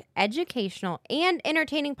short, educational, and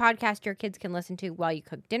entertaining podcast your kids can listen to while you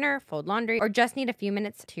cook dinner, fold laundry, or just need a few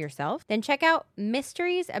minutes to yourself? Then check out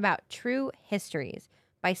Mysteries About True Histories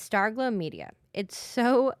by Starglow Media. It's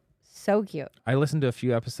so cute. I listened to a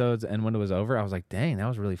few episodes, and when it was over, I was like, dang, that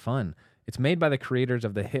was really fun. It's made by the creators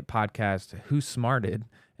of the hit podcast Who Smarted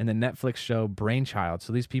and the Netflix show Brainchild,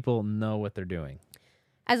 so these people know what they're doing.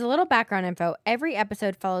 As a little background info, every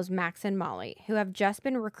episode follows Max and Molly, who have just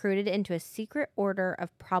been recruited into a secret order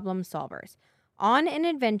of problem solvers, on an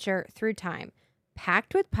adventure through time,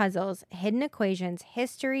 packed with puzzles, hidden equations,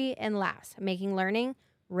 history, and laughs, making learning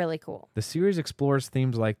really cool. The series explores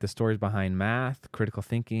themes like the stories behind math, critical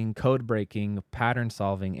thinking, code breaking, pattern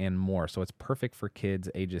solving, and more, so it's perfect for kids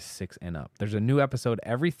ages 6 and up. There's a new episode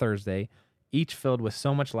every Thursday, each filled with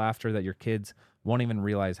so much laughter that your kids won't even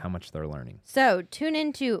realize how much they're learning. So tune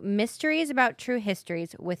into Mysteries About True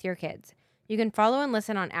Histories with your kids. You can follow and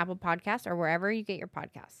listen on Apple Podcasts or wherever you get your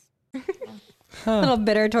podcasts. A little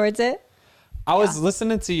bitter towards it. I was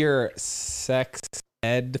listening to your sex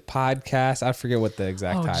ed podcast. I forget what the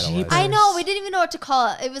exact title is. I know. We didn't even know what to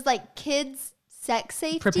call it. It was like kids sex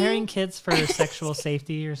safety. Preparing kids for sexual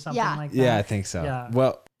safety or something like that. Yeah, I think so. Yeah.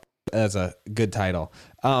 Well, that's a good title.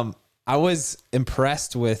 I was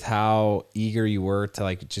impressed with how eager you were to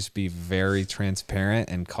like just be very transparent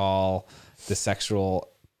and call the sexual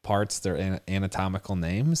parts their anatomical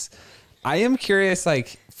names. I am curious,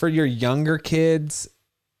 like for your younger kids,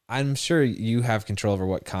 I'm sure you have control over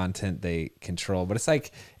what content they control, but it's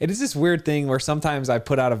like, it is this weird thing where sometimes I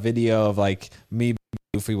put out a video of like me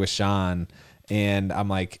goofy with Sean and I'm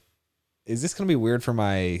like, is this going to be weird for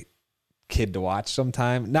my kid to watch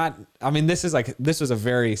sometime. This was a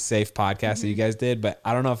very safe podcast that you guys did, but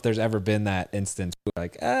I don't know if there's ever been that instance where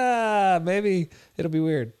like, maybe it'll be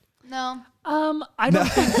weird. No. I don't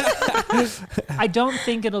think I don't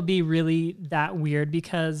think it'll be really that weird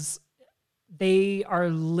because they are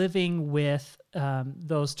living with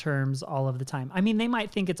those terms all of the time. I mean, they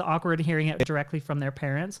might think it's awkward hearing it directly from their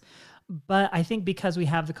parents, but I think because we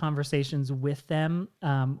have the conversations with them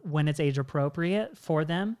when it's age appropriate for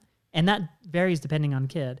them, and that varies depending on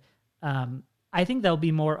kid, I think they'll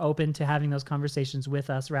be more open to having those conversations with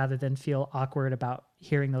us rather than feel awkward about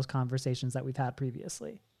hearing those conversations that we've had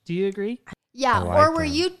previously. Do you agree? Yeah. like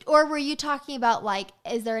Or were you talking about like,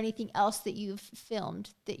 is there anything else that you've filmed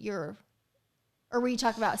or were you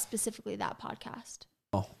talking about specifically that podcast?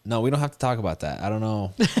 Oh, no, we don't have to talk about that. I don't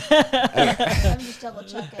know. I'm just double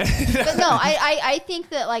checking. But no, I think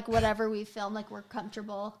that like whatever we film, like we're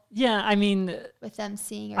comfortable Yeah, I mean, with them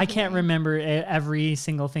seeing. Or I can't hearing. remember every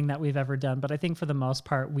single thing that we've ever done, but I think for the most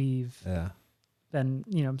part we've been,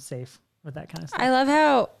 safe with that kind of stuff. I love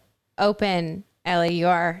how open, Ellie, you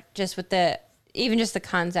are just with even just the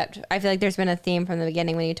concept. I feel like there's been a theme from the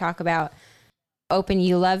beginning when you talk about open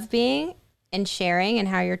you love being and sharing and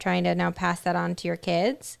how you're trying to now pass that on to your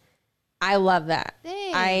kids. I love that.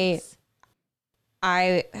 Thanks.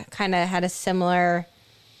 I kind of had a similar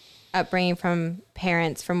upbringing from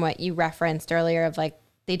parents from what you referenced earlier of like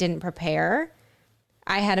they didn't prepare.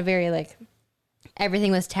 I had a very like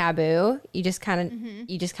everything was taboo. You just kind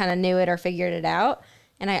of knew it or figured it out.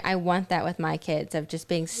 And I want that with my kids of just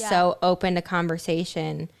being so open to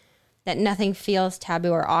conversation that nothing feels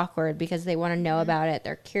taboo or awkward because they want to know about it.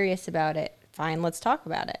 They're curious about it. Fine, let's talk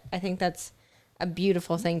about it. I think that's a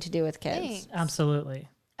beautiful thing to do with kids. Thanks. Absolutely.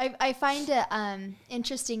 I find it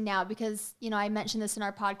interesting now because, I mentioned this in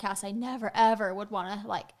our podcast. I never, ever would want to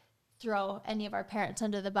like throw any of our parents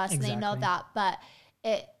under the bus. Exactly. And they know that. But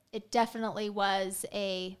it definitely was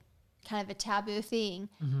a kind of a taboo thing.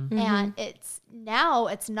 Mm-hmm. And it's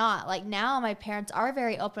not. Like now my parents are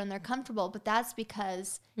very open and they're comfortable. But that's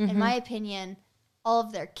because, in my opinion, all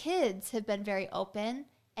of their kids have been very open.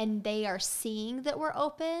 And they are seeing that we're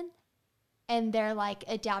open. And they're like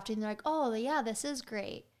adapting. They're like, oh, yeah, this is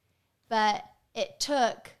great. But it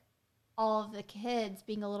took all of the kids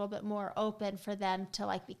being a little bit more open for them to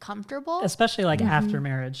like be comfortable. Especially like after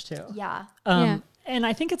marriage too. Yeah. And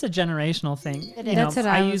I think it's a generational thing. It is. That's what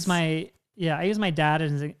I I use my dad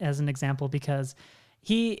as an example because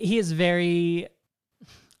he is very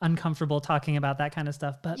uncomfortable talking about that kind of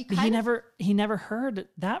stuff, but he never heard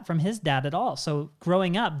that from his dad at all. So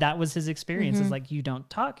growing up, that was his experience. Is like, you don't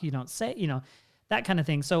talk, you don't say, that kind of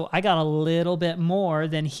thing. So I got a little bit more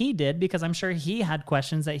than he did because I'm sure he had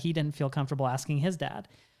questions that he didn't feel comfortable asking his dad.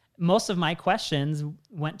 Most of my questions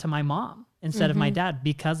went to my mom instead of my dad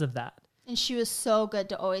because of that. And she was so good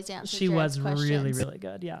to always answer. She was questions. really, really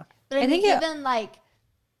good. Yeah. But I think even like,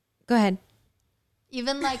 Go ahead.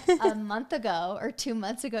 even like a month ago or 2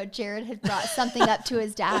 months ago, Jared had brought something up to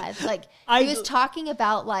his dad. Like he was talking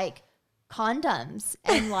about like condoms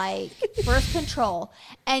and like birth control.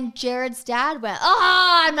 And Jared's dad went,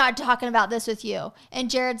 I'm not talking about this with you. And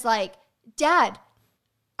Jared's like, Dad,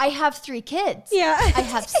 I have 3 kids. Yeah. I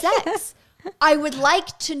have sex. I would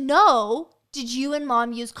like to know, did you and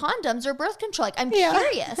mom use condoms or birth control? Like, I'm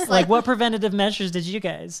curious. Like what preventative measures did you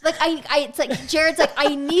guys? Like it's like Jared's like,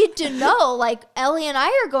 I need to know. Like Ellie and I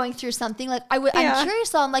are going through something. Like I'm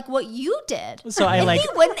curious on like what you did. So I he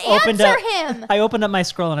wouldn't answer him. I opened up my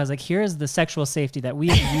scroll and I was like, here is the sexual safety that we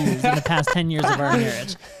have used in the past 10 years of our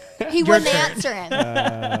marriage. He wouldn't answer him.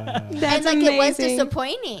 That's and like amazing. it was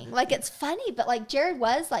disappointing. Like it's funny, but like Jared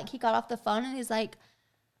was like, he got off the phone and he's like,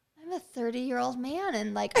 I'm a 30-year-old man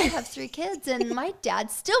and like I have 3 kids and my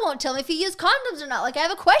dad still won't tell me if he used condoms or not. Like I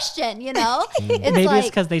have a question, It's Maybe like, it's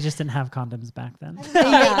because they just didn't have condoms back then.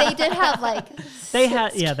 they did have like They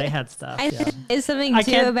had stuff. I think it's something I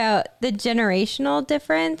too can't- about the generational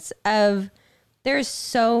difference of there's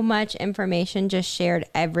so much information just shared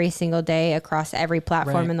every single day across every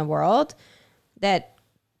platform Right. in the world that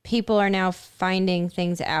people are now finding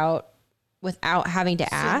things out without having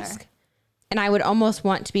to ask. And I would almost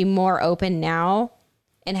want to be more open now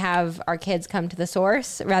and have our kids come to the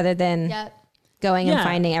source rather than going and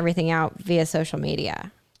finding everything out via social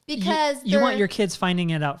media. Because you want your kids finding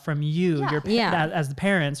it out from you, Yeah. as the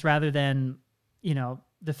parents, rather than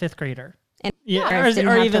the 5th grader. And Yeah, parents didn't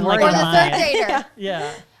or have to even worry like or the about mine. 3rd grader.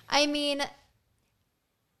 Yeah. I mean,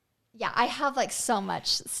 I have like so much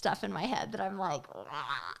stuff in my head that I'm like,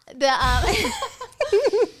 that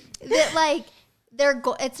like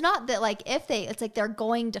it's not that like it's like they're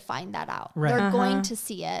going to find that out. Right. They're going to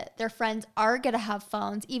see it. Their friends are going to have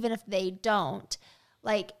phones, even if they don't.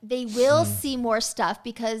 Like they will see more stuff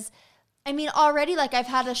because I mean, already like I've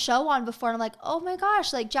had a show on before and I'm like, oh my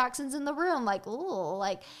gosh, like Jackson's in the room. Like, ooh,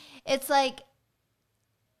 like it's like,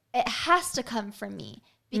 it has to come from me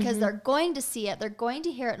because they're going to see it. They're going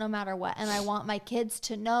to hear it no matter what. And I want my kids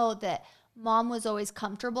to know that mom was always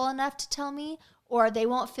comfortable enough to tell me, or they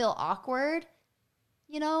won't feel awkward,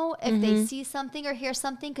 you know, if they see something or hear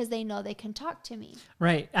something, because they know they can talk to me.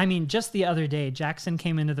 Right. I mean, just the other day, Jackson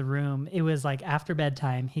came into the room. It was like after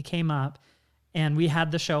bedtime. He came up and we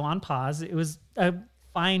had the show on pause. It was a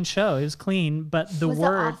fine show. It was clean, but the Was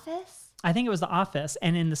word, The Office? I think it was The Office.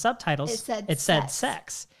 And in the subtitles, it said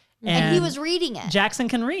sex. And he was reading it. Jackson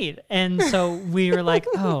can read. And so we were like,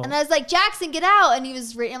 oh. And I was like, Jackson, get out. And he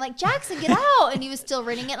was reading. I'm like, Jackson, get out. And he was still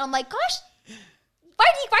reading it. And I'm like, gosh,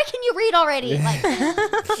 why can you read already? Like,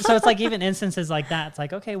 so it's like even instances like that. It's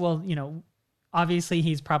like, okay, well, you know, obviously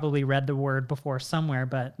he's probably read the word before somewhere,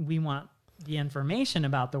 but we want the information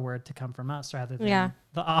about the word to come from us rather than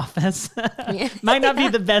The Office. Might not be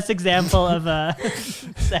the best example of a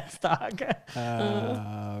sex talk.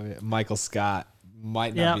 Michael Scott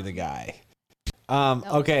might not be the guy.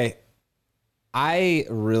 Okay. I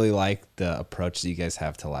really like the approach that you guys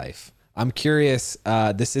have to life. I'm curious.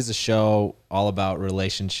 This is a show all about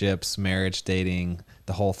relationships, marriage, dating,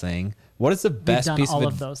 the whole thing. What is the best We've done piece all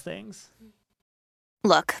of of those things?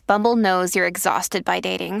 Look, Bumble knows you're exhausted by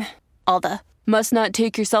dating. All the must not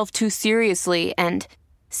take yourself too seriously and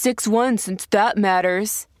 6'1" since that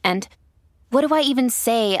matters. And what do I even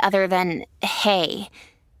say other than hey?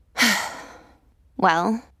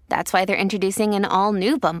 Well, that's why they're introducing an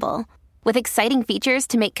all-new Bumble with exciting features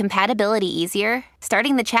to make compatibility easier,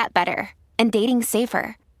 starting the chat better, and dating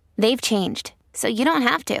safer. They've changed, so you don't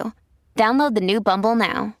have to. Download the new Bumble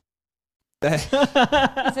now. So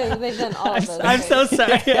they've done all of those. I'm so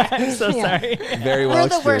sorry. I'm so sorry. Very well we're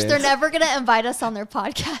the worst. experienced. They're never going to invite us on their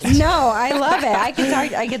podcast. No, I love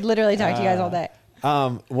it. I could literally talk to you guys all day.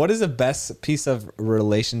 What is the best piece of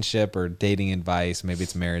relationship or dating advice, maybe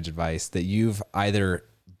it's marriage advice, that you've either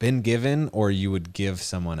been given or you would give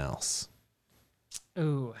someone else?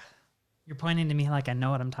 Ooh, you're pointing to me like I know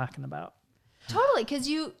what I'm talking about. Totally, because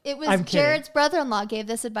it was I'm kidding. Jared's brother-in-law gave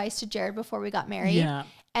this advice to Jared before we got married. Yeah.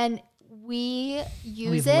 And we've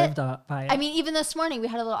lived by it. I mean, even this morning we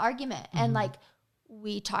had a little argument and like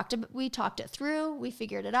we talked it through, we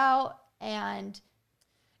figured it out, and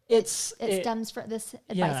it stems from this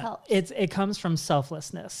advice helps. It comes from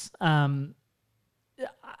selflessness. I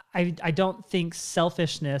don't think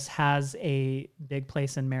selfishness has a big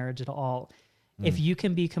place in marriage at all. If you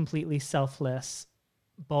can be completely selfless,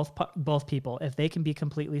 both people, if they can be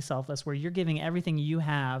completely selfless, where you're giving everything you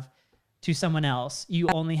have to someone else, you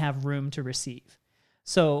only have room to receive.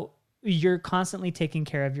 So you're constantly taking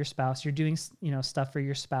care of your spouse. You're doing, stuff for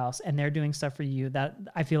your spouse, and they're doing stuff for you. That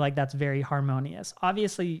I feel like that's very harmonious.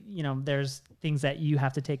 Obviously, there's things that you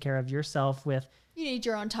have to take care of yourself with. You need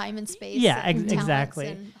your own time and space. Yeah, and exactly.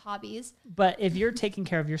 And hobbies. But if you're taking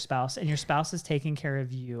care of your spouse and your spouse is taking care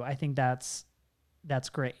of you, I think that's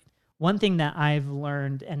great. One thing that I've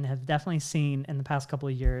learned and have definitely seen in the past couple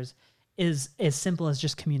of years is as simple as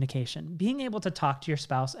just communication. Being able to talk to your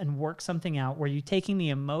spouse and work something out where you're taking the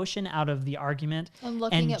emotion out of the argument and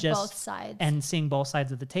looking at both sides and seeing both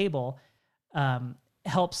sides of the table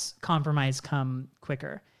helps compromise come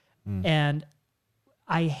quicker. And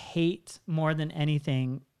I hate more than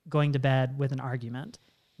anything going to bed with an argument.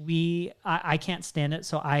 I can't stand it.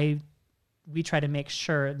 So we try to make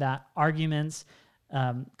sure that arguments,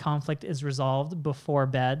 conflict is resolved before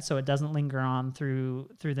bed, so it doesn't linger on through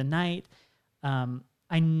the night.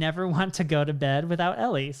 I never want to go to bed without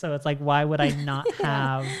Ellie, so it's like, why would I not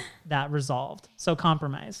have that resolved? So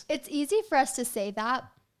compromise. It's easy for us to say that,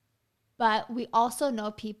 but we also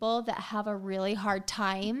know people that have a really hard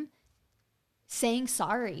time saying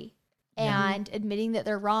sorry and admitting that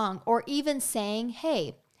they're wrong, or even saying,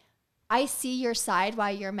 hey, I see your side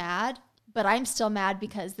while you're mad, but I'm still mad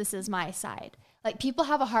because this is my side. Like, people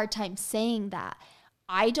have a hard time saying that.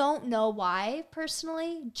 I don't know why,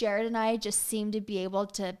 personally. Jared and I just seem to be able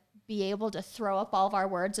to throw up all of our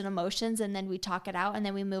words and emotions, and then we talk it out and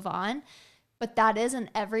then we move on. But that isn't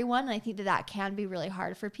everyone. And I think that can be really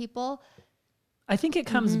hard for people. I think it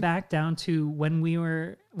comes back down to when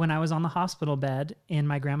I was on the hospital bed in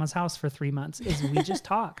my grandma's house for 3 months, is we just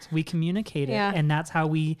talked, we communicated, and that's how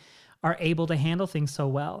we are able to handle things so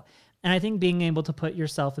well. And I think being able to put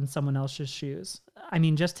yourself in someone else's shoes. I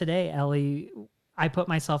mean, just today, Ellie, I put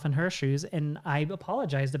myself in her shoes and I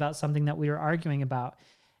apologized about something that we were arguing about.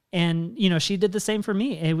 And, you know, she did the same for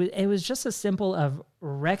me. It was just as simple of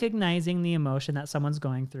recognizing the emotion that someone's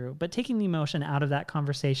going through, but taking the emotion out of that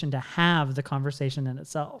conversation to have the conversation in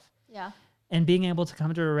itself. Yeah. And being able to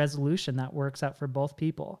come to a resolution that works out for both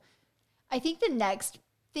people. I think the next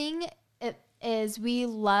thing is we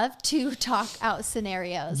love to talk out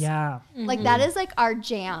scenarios. Yeah. Like that is like our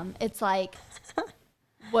jam. It's like,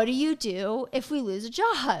 what do you do if we lose a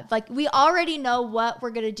job? Like we already know what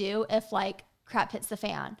we're going to do if like crap hits the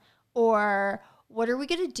fan, or what are we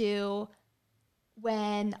going to do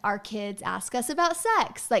when our kids ask us about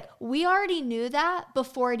sex? Like we already knew that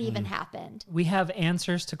before it even happened. We have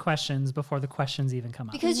answers to questions before the questions even come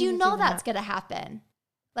up. Because you know that's going to happen.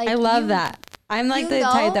 Like I love that. I'm like the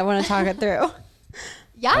type that want to talk it through.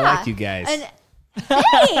 Yeah. I like you guys.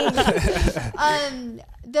 And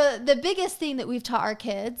the biggest thing that we've taught our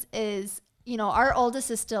kids is, you know, our oldest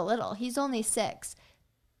is still little. He's only 6.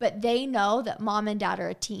 But they know that mom and dad are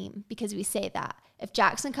a team because we say that. If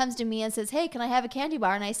Jackson comes to me and says, hey, can I have a candy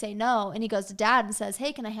bar? And I say no. And he goes to dad and says,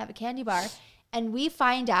 hey, can I have a candy bar? And we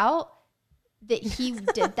find out that he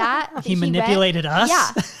did that. He manipulated us?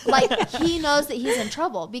 Yeah. Like he knows that he's in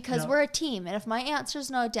trouble because we're a team. And if my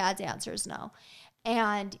answer's no, dad's answer's no.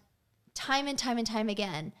 And time and time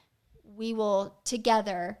again, we will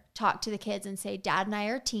together talk to the kids and say, dad and I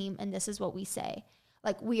are a team and this is what we say.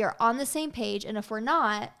 Like we are on the same page. And if we're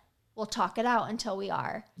not, we'll talk it out until we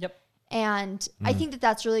are. Yep. And I think that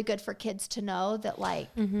that's really good for kids to know that like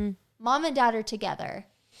mom and dad are together.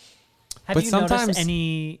 Have But you sometimes- noticed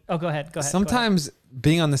any... Oh, go ahead. Sometimes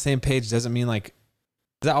being on the same page doesn't mean like,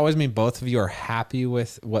 does that always mean both of you are happy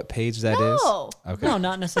with what page that is? No. Okay. No,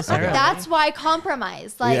 not necessarily. That's why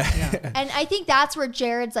compromise. Like, Yeah. and I think that's where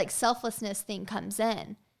Jared's like selflessness thing comes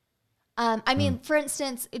in. I mean, for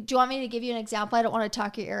instance, do you want me to give you an example? I don't want to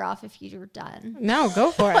talk your ear off if you're done. No,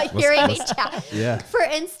 go for it. Like hearing me chat. Yeah. For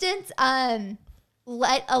instance,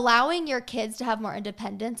 allowing your kids to have more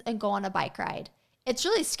independence and go on a bike ride. It's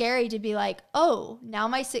really scary to be like, oh, now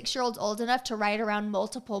my 6-year-old's old enough to ride around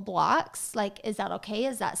multiple blocks. Like, is that okay?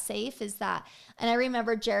 Is that safe? Is that? And I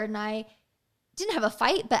remember Jared and I didn't have a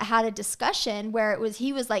fight, but had a discussion where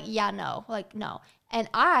he was like, yeah, no, like, no. And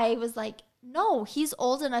I was like, no, he's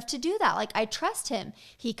old enough to do that. Like, I trust him.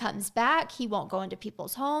 He comes back. He won't go into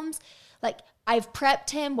people's homes. Like, I've prepped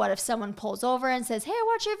him. What if someone pulls over and says, hey, I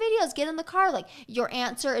watch your videos, get in the car? Like, your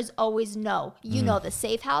answer is always no. You know the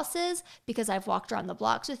safe houses because I've walked around the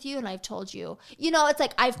blocks with you and I've told you. You know, it's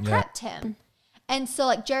like I've prepped him. And so,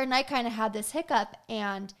 like, Jared and I kind of had this hiccup,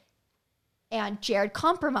 and Jared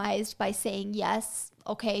compromised by saying, yes,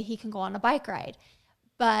 okay, he can go on a bike ride.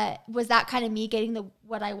 But was that kind of me getting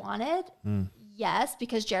what I wanted? Yes,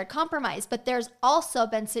 because Jared compromised. But there's also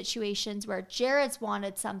been situations where Jared's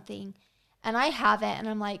wanted something and I haven't. And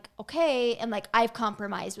I'm like, okay. And like, I've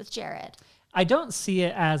compromised with Jared. I don't see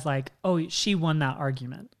it as like, oh, she won that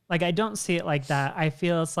argument. Like, I don't see it like that. I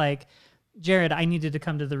feel it's like, Jared, I needed to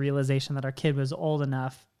come to the realization that our kid was old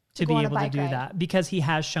enough to be able to do that because he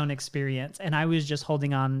has shown experience. And I was just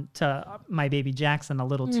holding on to my baby Jackson a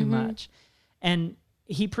little too much. And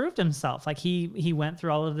he proved himself. Like he went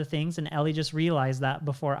through all of the things, and Ellie just realized that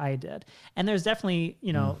before I did. And there's definitely,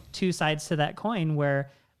 you know, two sides to that coin where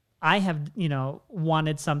I have, you know,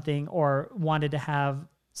 wanted something or wanted to have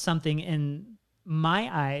something in my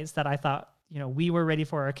eyes that I thought, you know, we were ready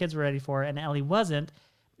for, our kids were ready for, and Ellie wasn't.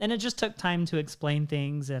 And it just took time to explain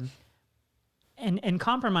things, and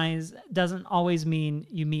compromise doesn't always mean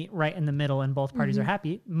you meet right in the middle and both parties are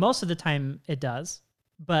happy. Most of the time it does,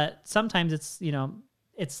 but sometimes it's, you know,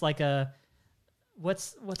 it's like a,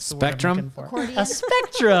 what's Spectrum? the word I'm looking for? Accordion. A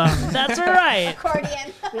spectrum. That's right.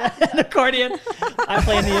 Accordion. An accordion. I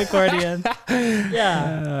play the accordion.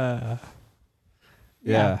 Yeah.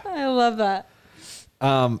 Yeah. I love that.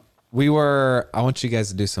 I want you guys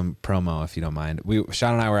to do some promo if you don't mind.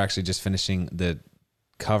 Sean and I were actually just finishing the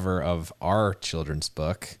cover of our children's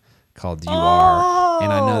book called You Are.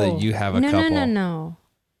 And I know that you have a couple. No.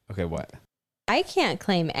 Okay, what? I can't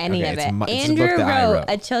claim any Okay, of it's it. it's a Andrew book that I wrote wrote.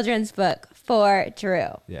 a children's book for Drew.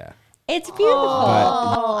 Yeah. It's beautiful.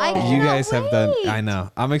 Oh, I You cannot guys have done, wait. I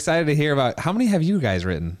know. I'm excited to hear about, how many have you guys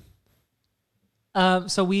written?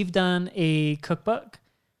 So we've done a cookbook.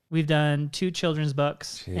 We've done 2 children's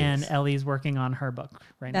books, Jeez. and Ellie's working on her book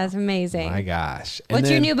right That's amazing. My gosh. And What's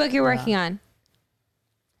your then- new book you're working on?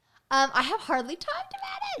 I have hardly talked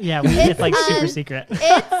about it. now. Yeah, it's like super secret.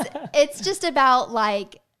 It's just about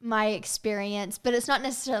like my experience, but it's not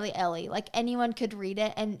necessarily Ellie. Like anyone could read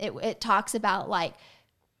it, and it talks about like,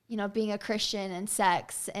 you know, being a Christian and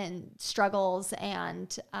sex and struggles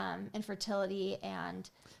and infertility and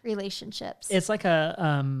relationships. It's like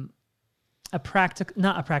a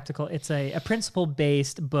It's a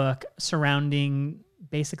principle-based book surrounding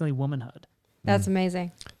basically womanhood. That's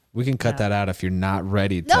amazing. We can cut that out if you're not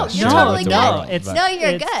ready to. No, you're share totally with the good. world, It's but you're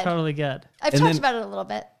it's good. Totally good. I've And talked then- about it a little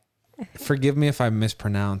bit. Forgive me if I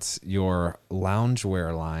mispronounce your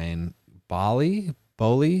loungewear line, Boli.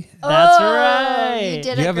 That's right. You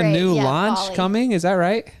did You it have a great. new Yeah, launch Bali. coming, is that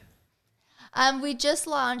right? We just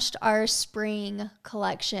launched our spring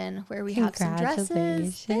collection where we have some dresses,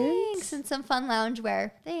 Congratulations. thanks, and some fun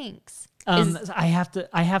loungewear. Thanks. I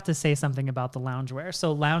have to say something about the loungewear.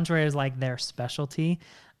 So loungewear is like their specialty.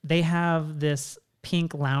 They have this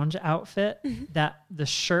pink lounge outfit that the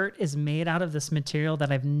shirt is made out of this material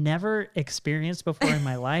that I've never experienced before in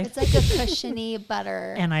my life. It's like a cushiony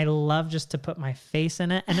butter. And I love just to put my face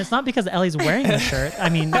in it. And it's not because Ellie's wearing the shirt. I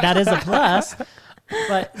mean, that is a plus.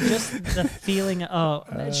 But just the feeling,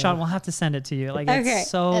 Sean, we'll have to send it to you. Like, Okay. it's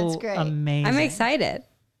so That's great. amazing. I'm excited.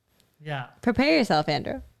 Yeah. Prepare yourself,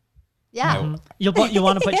 Andrew. Yeah. You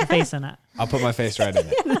want to put your face in it. I'll put my face right in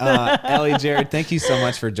it. Ellie, Jared, thank you so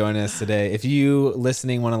much for joining us today. If you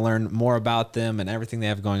listening want to learn more about them and everything they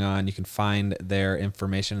have going on, you can find their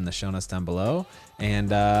information in the show notes down below. And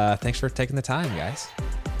thanks for taking the time, guys.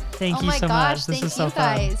 Thank Oh you my so gosh, much. This thank is so you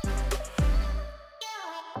fun. guys.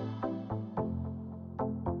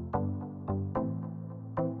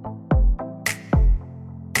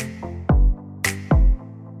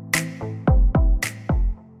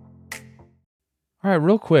 All right,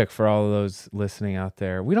 real quick for all of those listening out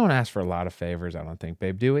there, we don't ask for a lot of favors, I don't think,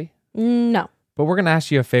 babe, do we? No. But we're going to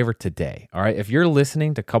ask you a favor today. All right. If you're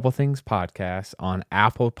listening to Couple Things Podcast on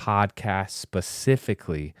Apple Podcasts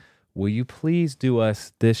specifically, will you please do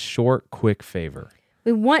us this short, quick favor?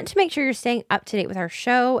 We want to make sure you're staying up to date with our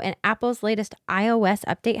show, and Apple's latest iOS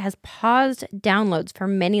update has paused downloads for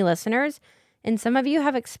many listeners. And some of you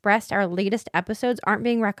have expressed our latest episodes aren't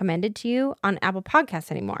being recommended to you on Apple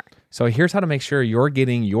Podcasts anymore. So here's how to make sure you're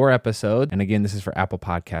getting your episode. And again, this is for Apple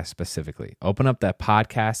Podcasts specifically. Open up that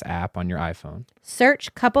podcast app on your iPhone.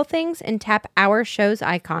 Search Couple Things and tap our show's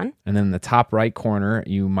icon. And then in the top right corner,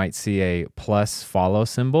 you might see a plus follow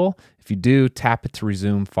symbol. If you do, tap it to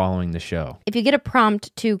resume following the show. If you get a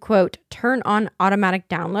prompt to, quote, turn on automatic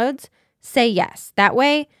downloads, say yes. That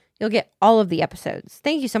way, you'll get all of the episodes.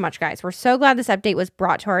 Thank you so much, guys. We're so glad this update was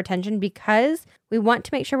brought to our attention because we want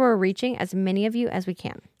to make sure we're reaching as many of you as we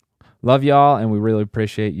can. Love y'all, and we really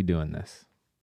appreciate you doing this.